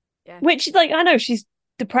 yeah. Which, like, I know she's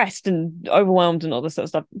depressed and overwhelmed and all this sort of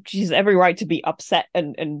stuff. She's every right to be upset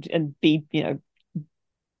and be,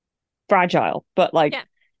 fragile. But like, Yeah.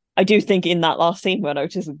 I do think in that last scene when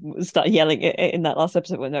Otis started yelling in that last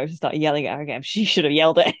episode when Otis started yelling at her again, she should have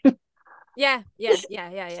yelled at him. Yeah, yeah, yeah,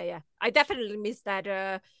 yeah, yeah, yeah. I definitely miss that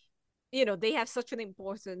they have such an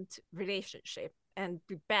important relationship and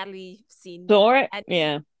we barely seen Saw it, any.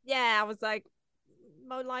 yeah. Yeah, I was like,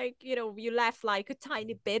 well, like, you left like a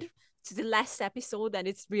tiny bit to the last episode and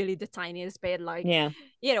it's really the tiniest bit. Like, Yeah.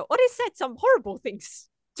 Otis said some horrible things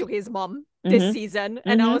to his mom this Mm-hmm. season.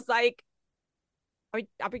 And I Mm-hmm. was like,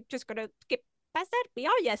 are we just gonna skip past that? We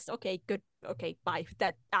are, yes, okay, good. Okay, bye.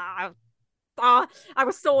 That I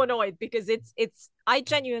was so annoyed because it's I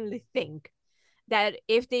genuinely think that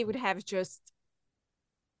if they would have just,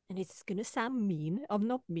 and it's gonna sound mean, I'm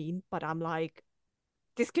not mean, but I'm like,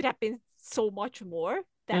 this could have been so much more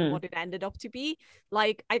than Mm. what it ended up to be.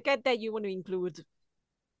 Like, I get that you want to include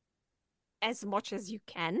as much as you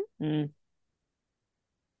can, Mm.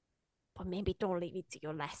 but maybe don't leave it to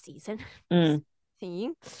your last season Mm.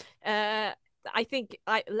 thing. I think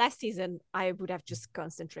last season I would have just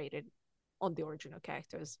concentrated on the original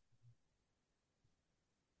characters.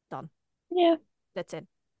 Done. Yeah. That's it.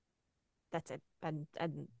 That's it. And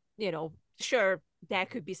sure, there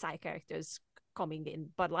could be side characters coming in,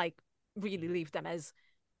 but like really leave them as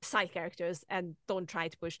side characters and don't try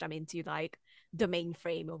to push them into like the main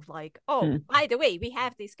frame of like, oh, Mm. by the way, we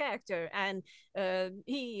have this character and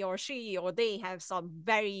he or she or they have some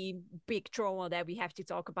very big trauma that we have to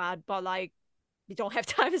talk about, but like we don't have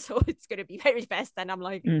time, so it's gonna be very fast. And I'm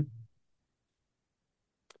like, Mm.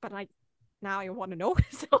 but like now I want to know,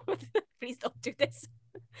 so please don't do this.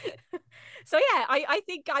 So yeah, I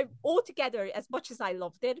think I altogether, as much as I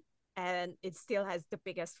loved it, and it still has the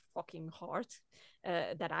biggest fucking heart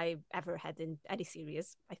that I've ever had in any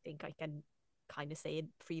series. I think I can kind of say it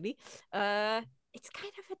freely. It's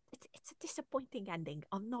kind of it's a disappointing ending.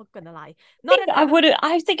 I'm not gonna lie. Not think enough,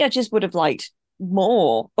 I think I just would have liked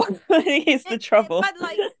more. Is the trouble. but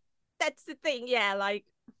like that's the thing. Yeah, like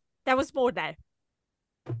there was more there,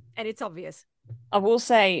 and it's obvious. I will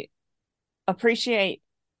say appreciate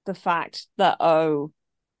the fact that O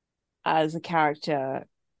as a character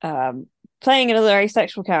playing another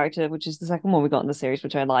asexual character, which is the second one we got in the series,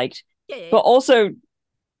 which I liked, Yeah. but also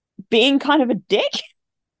being kind of a dick.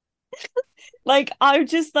 Like, I'm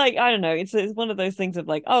just like, I don't know, it's one of those things of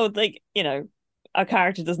like, oh, like, a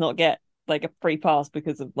character does not get like a free pass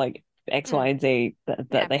because of like X, Y, Mm, and Z that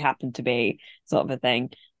yeah. they happen to be, sort of a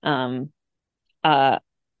thing. Um uh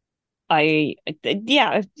I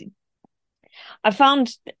yeah, I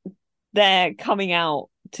found their coming out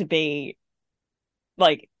to be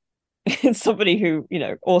like somebody who,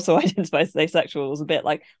 also identifies as asexual was a bit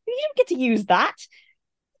like, you don't get to use that.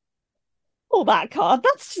 All that card.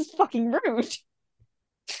 That's just fucking rude.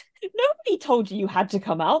 Nobody told you had to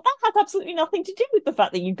come out. That has absolutely nothing to do with the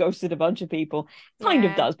fact that you ghosted a bunch of people. Kind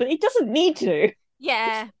of Yeah. does, but it doesn't need to.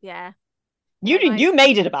 Yeah. Yeah. You But did. like, You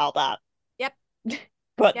made it about that. yep.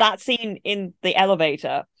 But Yep. that scene in the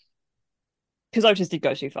elevator, because Otis did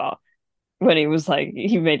go too far when he was like,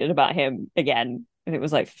 he made it about him again, and it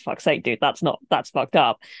was like, for fuck's sake, dude, that's fucked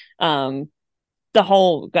up. The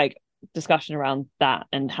whole like discussion around that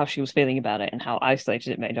and how she was feeling about it and how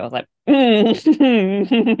isolated it made her, I was like, we're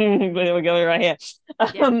going right here.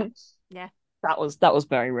 Yeah. Um, Yeah. that was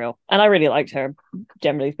very real, and I really liked her,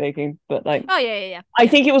 generally speaking. But like, Oh yeah. Yeah. Yeah. I Yeah.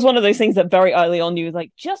 think it was one of those things that very early on you was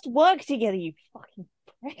like, just work together, you fucking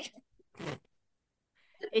prick.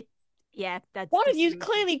 It. Yeah. That's One the of you's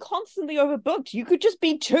solution. clearly constantly overbooked. You could just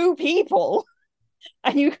be two people,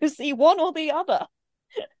 and you could see one or the other.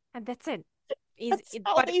 And that's it. That's Easy.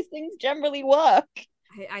 how But these things generally work.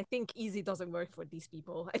 I think easy doesn't work for these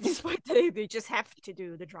people at this point. They just have to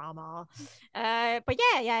do the drama. But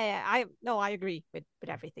yeah. I agree with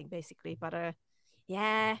everything basically. But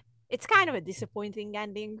yeah, it's kind of a disappointing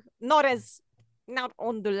ending. Not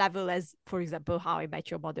on the level as, for example, How I Met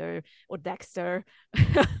Your Mother or Dexter,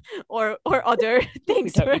 or other We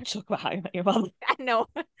things. don't need to talk about How You Met Your Mother. I know,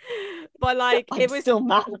 but like I'm it was still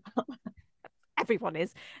mad. everyone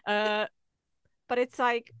is. But it's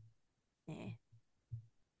like. Eh.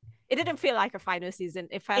 It didn't feel like a final season.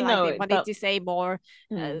 It I felt like know they it wanted felt. to say more,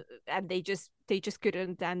 Hmm. and they just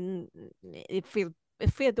couldn't, and it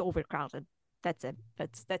felt overcrowded. That's it.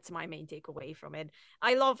 That's my main takeaway from it.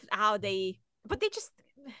 I love how but they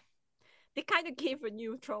kind of gave a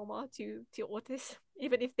new trauma to Otis,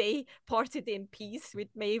 even if they parted in peace with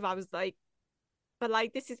Maeve. I was like, but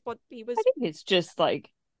like this is what he I was. think it's just like,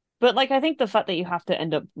 but like, I think the fact that you have to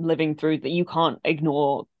end up living through that, you can't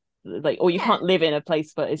ignore, like, or you Yeah, can't live in a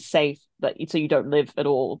place that is safe, so you don't live at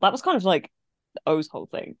all. That was kind of like O's whole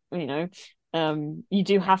thing, you know. You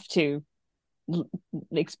do yeah, have to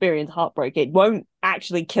experience heartbreak. It won't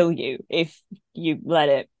actually kill you if you let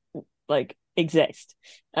it like exist.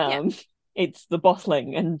 yeah, Um, it's the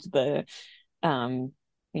bottling and the um,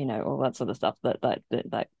 all that sort of stuff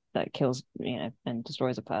that kills, and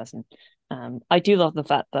destroys a person. I do love the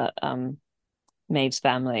fact that Maeve's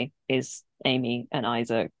family is Amy and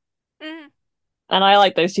Isaac. mhm. And I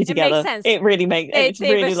like those two It makes together. sense. It really makes They it's they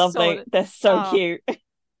were really lovely. so. They're so Oh, cute.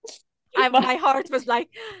 my heart was like,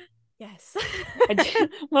 yes.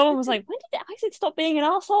 My mom was like, "When did Isaac stop being an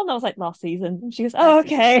arsehole?" And I was like, "Last season." And she goes, Last "Oh,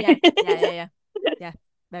 season. okay." Yeah.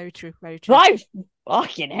 Very true. Very But true. I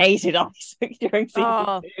fucking hated Isaac during season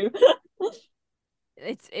Oh, 2.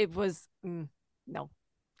 it was no,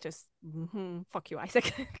 just fuck you,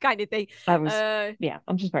 Isaac, kind of thing. I was, Uh, yeah,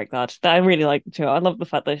 I'm just very glad. I really like the show. I love the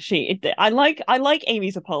fact that I like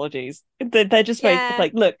Amy's apologies. They're just very yeah,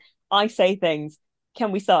 like, look, I say things.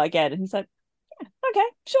 Can we start again? And he's like, okay,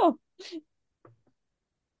 sure.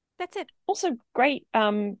 that's it. Also, great,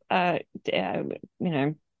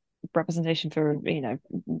 representation for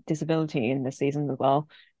disability in this season as well,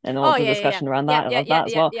 and all Oh the yeah. discussion around Yeah, that. I yeah, love yeah, that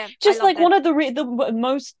as yeah, well. yeah. I Just love like that. one of the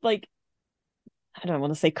most like, I don't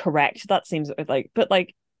want to say correct. That seems like, but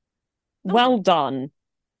like, well No. done,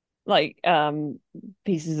 like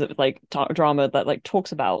pieces of like drama that like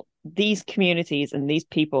talks about these communities and these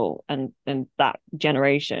people and that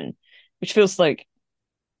generation, which feels like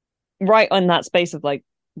right on that space of like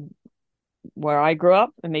where I grew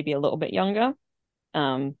up and maybe a little bit younger.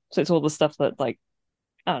 So it's all the stuff that like,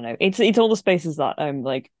 I don't know, it's all the spaces that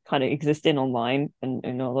like kind of exist in online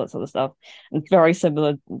and all that sort of stuff. And very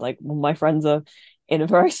similar, like my friends are in a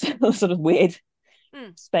very similar sort of weird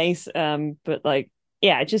Mm. space. But like,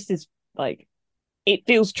 yeah, it just is like, it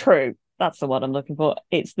feels true. That's the word I'm looking for.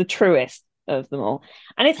 It's the truest of them all.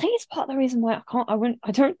 And I think it's part of the reason why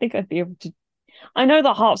I don't think I'd be able to. I know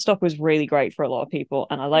that Heartstopper was really great for a lot of people,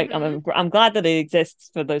 and Mm-hmm. I'm glad that it exists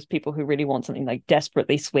for those people who really want something like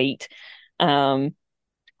desperately sweet. Um,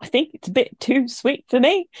 I think it's a bit too sweet for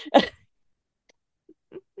me.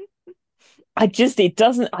 It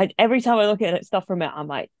doesn't. Every time I look at stuff from it, I'm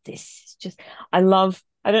like, this is just. I love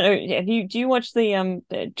I don't know. Do you watch the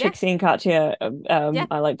Yeah, Trixie and Katya? yeah,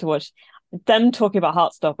 I like to watch them talking about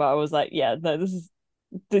Heartstopper. I was like, yeah, no,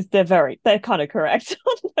 they're kind of correct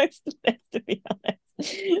on most of this, to be honest.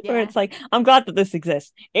 Where yeah. it's like, I'm glad that this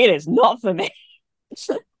exists. It is not for me.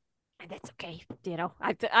 And that's okay.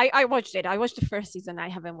 I watched it. I watched the first season. I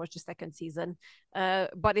haven't watched the second season.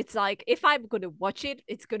 But it's like if I'm gonna watch it,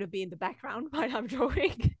 it's gonna be in the background while I'm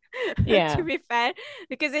drawing. To Yeah, be fair,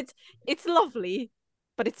 because it's lovely,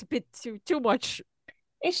 but it's a bit too much.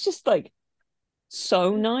 it's just like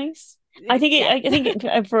so nice. I think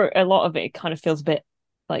Yeah, for a lot of it, it kind of feels a bit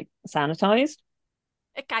like sanitized.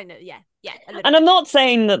 it kind of yeah, a little And I'm bit. not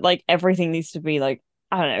saying that like everything needs to be like,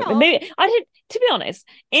 I don't know. No, Maybe I did, to be honest,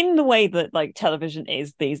 in the way that like television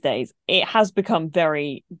is these days, it has become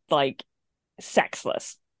very like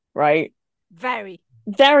sexless, right? very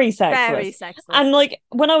Very very sexless. And sexless. like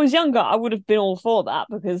when I was younger, I would have been all for that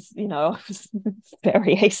because, I was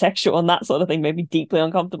very asexual and that sort of thing made me deeply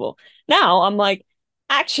uncomfortable. Now I'm like,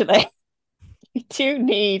 actually, we do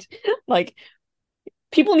need like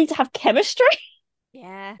people need to have chemistry.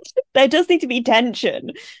 Yeah. There does need to be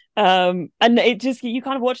tension. And it just you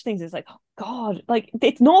kind of watch things, it's like, oh God, like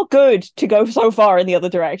it's not good to go so far in the other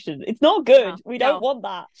direction. It's not No, good. We don't no, want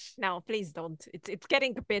that. no. Please don't. It's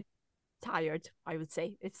getting a bit tired. I would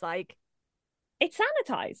say it's like It's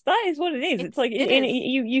sanitized. That is what it is. It's like it in is.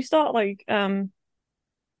 you start like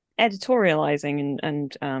editorializing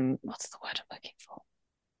and what's the word I'm looking for?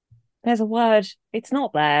 There's a word. It's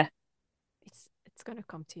not there. It's gonna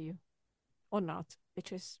come to you or not,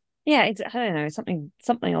 which is Yeah, it's I don't know, it's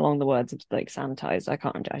something along the words of like sanitized. I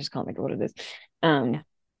just can't think of what it is. yeah, Um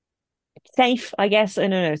Safe, I guess. I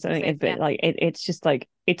don't know, something a safe. bit Yeah. like it's just like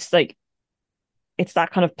it's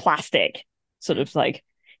that kind of plastic sort Mm. of like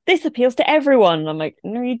this appeals to everyone. And I'm like,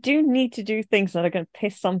 no, you do need to do things that are going to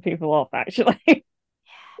piss some people off, actually. It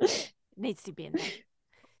needs to be in there.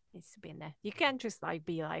 Needs to be in there. You can't just like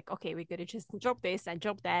be like, okay, we're gonna just drop this and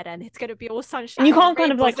drop that, and it's gonna be all And you sunshine and can't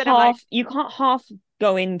kind of like rainbows. And I'm like, you can't half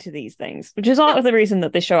go into these things, which is part no, of the reason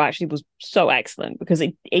that this show actually was so excellent because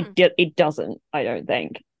mm, it doesn't. I don't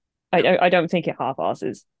think. no, I don't think it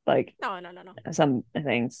half-asses like no, no, no, no. some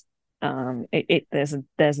things. There's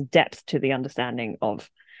a depth to the understanding of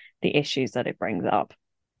the issues that it brings up.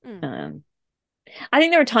 Mm, Um, I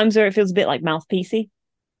think there are times where it feels a bit like mouthpiecey.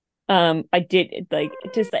 I did like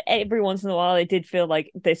just like, every once in a while, I did feel like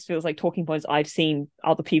this feels like talking points I've seen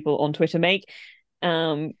other people on Twitter make.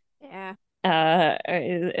 Um, yeah, uh,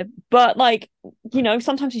 but like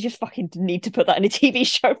sometimes you just fucking need to put that in a TV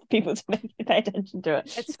show for people to pay attention to it.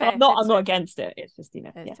 it's So fair. I'm It's not fair. against it. It's just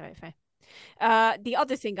yeah. It's very fair. The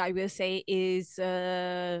other thing I will say is,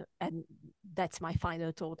 and that's my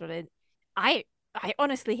final thought on it. I I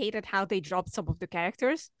honestly hated how they dropped some of the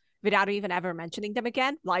characters without even ever mentioning them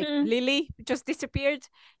again. Like Mm. Lily just disappeared.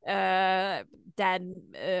 Then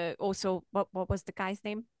also what was the guy's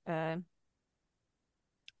name?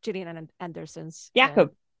 Gillian Anderson's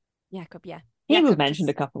Jakob, Jacob. Yeah, he was Jacob. mentioned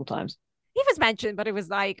a Just couple of times. he was mentioned, but it was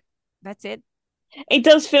like that's it. It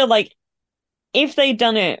does feel like if they'd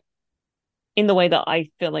done it in the way that I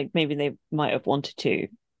feel like maybe they might have wanted to,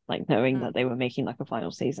 like knowing Mm. that they were making like a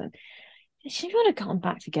final season, they should have gone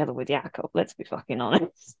back together with Jakob. Let's be fucking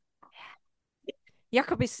honest.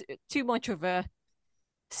 Jacob is too much of a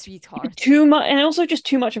sweetheart. Too much, and also just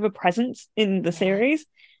too much of a presence in the Yeah, series.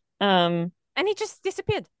 Um, and he just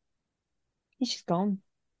disappeared. he's just gone.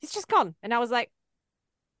 He's just gone, and I was like,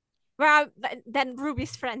 well, then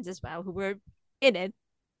Ruby's friends as well, who were in it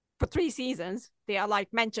for 3 seasons, they are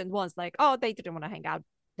like mentioned once, like, oh, they didn't want to hang out.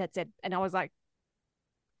 That's it. And I was like,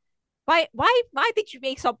 why did you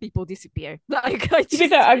make some people disappear? Like, I To be just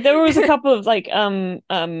fair, there was a couple of like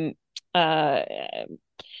uh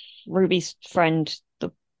Ruby's friend,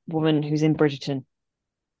 the woman who's in Bridgerton.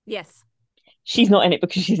 yes, She's not in it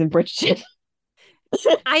because she's in Bridgerton.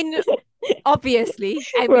 I know, obviously,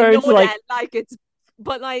 and we Where know it's like that, like, it's,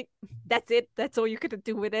 but like, that's it. That's all you could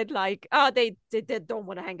do with it. Like, oh, they don't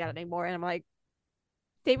want to hang out anymore, and I'm like,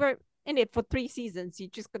 they were in it for 3 seasons. You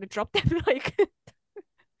just gonna drop them, like.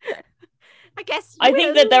 I guess you I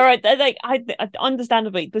think that will. they're like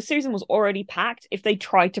understandably the season was already packed. If they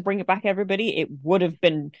tried to bring it back everybody, it would have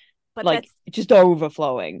been But like that's just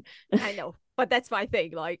overflowing. I know, but that's my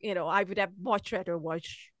thing. Like, I would have much rather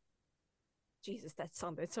watch. Jesus, that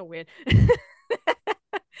sounded so weird.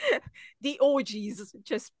 The orgies,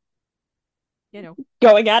 just you know,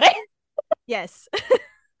 Going at it. yes,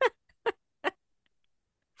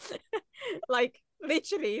 like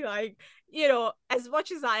literally, like as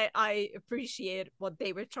much as I appreciate what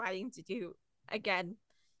they were trying to do, again,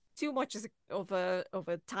 too much of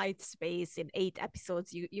a tight space in 8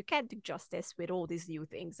 episodes. You can't do justice with all these new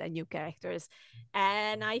things and new characters,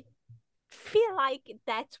 and I feel like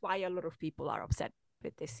that's why a lot of people are upset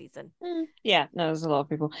with this season. Yeah, no, there's a lot of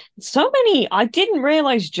people. So many. I didn't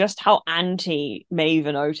realize just how anti Maeve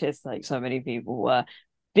and Otis like so many people were.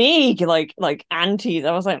 Big like antis.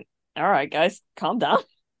 I was like, all right, guys, calm down.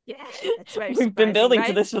 Yeah, that's very We've been building right?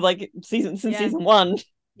 to this for like since Yeah. season 1.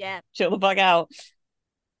 Yeah, Chill the fuck out.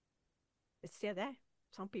 it's still there.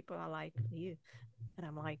 Some people are like you, and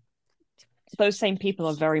I'm like, Those same people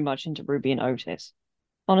are very much into Ruby and Otis.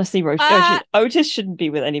 Honestly, Uh, Otis shouldn't be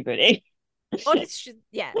with anybody. Otis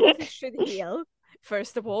should heal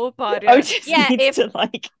first of all, but Otis yeah, needs to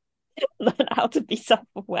like learn how to be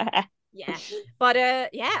self-aware. yeah, but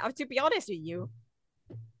yeah, to be honest with you,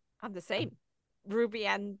 I'm the same. Ruby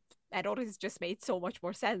and Otis just made so much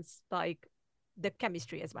more sense, like the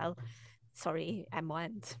chemistry as well. Sorry, Emma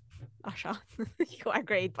and Asha, you are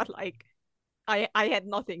great, but like I had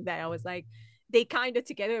nothing there. I was like, they kind of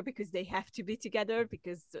together because they have to be together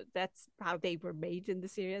because that's how they were made in the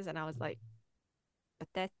series, and I was like, but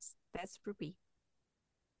that's Ruby.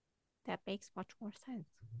 That makes much more sense.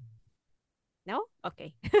 No?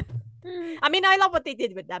 Okay. I mean, I love what they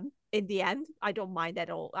did with them in the end. I don't mind at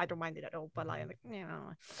all. I don't mind it at all. But like, you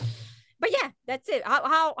know. But yeah, that's it.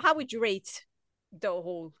 How would you rate the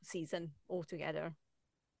whole season altogether?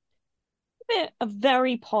 A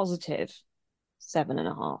very positive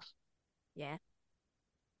 7.5. Yeah.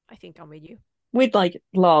 I think I'm with you. With like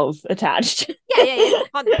love attached. Yeah.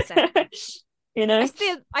 100%. You know?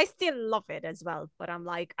 I still love it as well, but I'm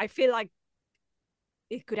like, I feel like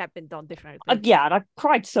it could have been done differently. Yeah, and I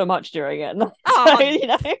cried so much during it. Oh, so, you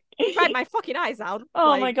know, cried my fucking eyes out. Oh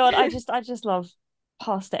like... my god, I just love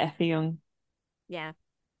Pastor Effie Young. Yeah.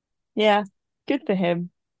 Yeah, good for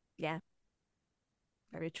him. Yeah.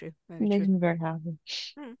 Very true. Makes me very happy.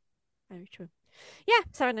 Very true. Yeah,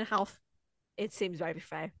 7.5. It seems very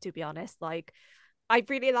fair, to be honest. Like, I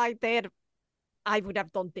really liked it. I would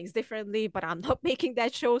have done things differently, but I'm not making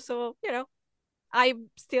that show, so you know, I'm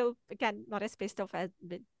still again not as pissed off as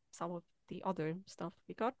with some of the other stuff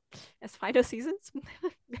we got as final seasons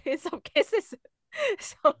in some cases.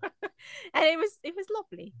 So, and it was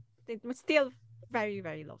lovely. It was still very,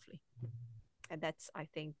 very lovely, and that's, I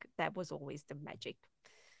think, that was always the magic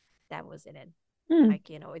that was in it. Like,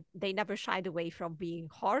 you know, they never shied away from being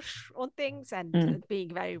harsh on things and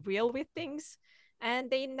being very real with things,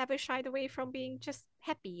 and they never shied away from being just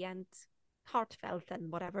happy and heartfelt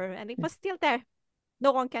and whatever, and it was still there.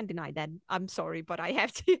 No one can deny that. I'm sorry, but I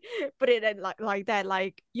have to put it in like that.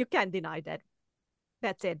 Like, you can't deny that.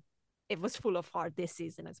 That's it. It was full of heart this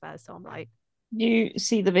season as well. So I'm like, you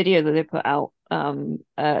see the video that they put out,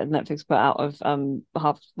 Netflix put out of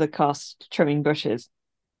half the cast trimming bushes?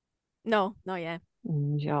 No, not yet.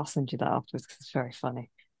 Yeah, I'll send you that afterwards because it's very funny.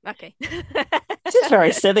 Okay. This is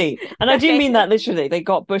very silly, and I do mean that literally. They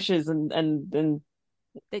got bushes and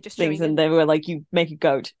they just things, and they were like, "You make a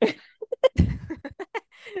goat."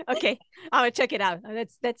 Okay, I will check it out.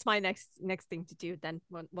 That's my next thing to do then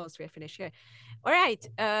once we're finished here. All right.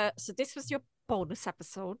 So this was your bonus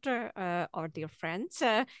episode, our dear friends.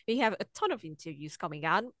 We have a ton of interviews coming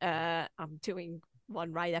on. I'm doing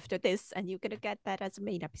one right after this, and you're gonna get that as a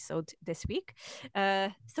main episode this week.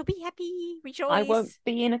 So be happy, rejoice. I won't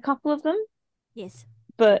be in a couple of them. Yes.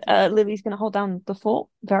 But Lily's gonna hold down the fort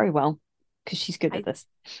very well because she's good at this.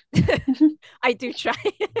 I do try.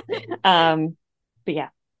 But yeah,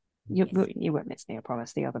 you won't miss me, I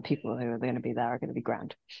promise. The other people who are going to be there are going to be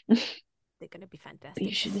grand. They're going to be fantastic. But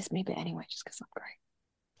you should miss me a bit anyway, just because I'm great.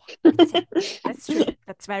 That's true.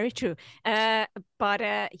 That's very true. But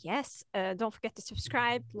yes, don't forget to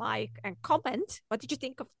subscribe, like, and comment. What did you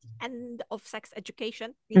think of the end of Sex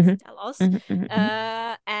Education? Please tell us.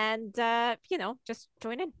 And you know, just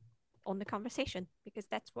join in on the conversation, because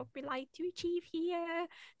that's what we like to achieve here,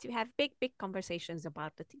 to have big conversations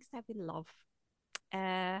about the things that we love.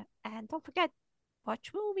 And don't forget,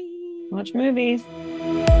 watch movies.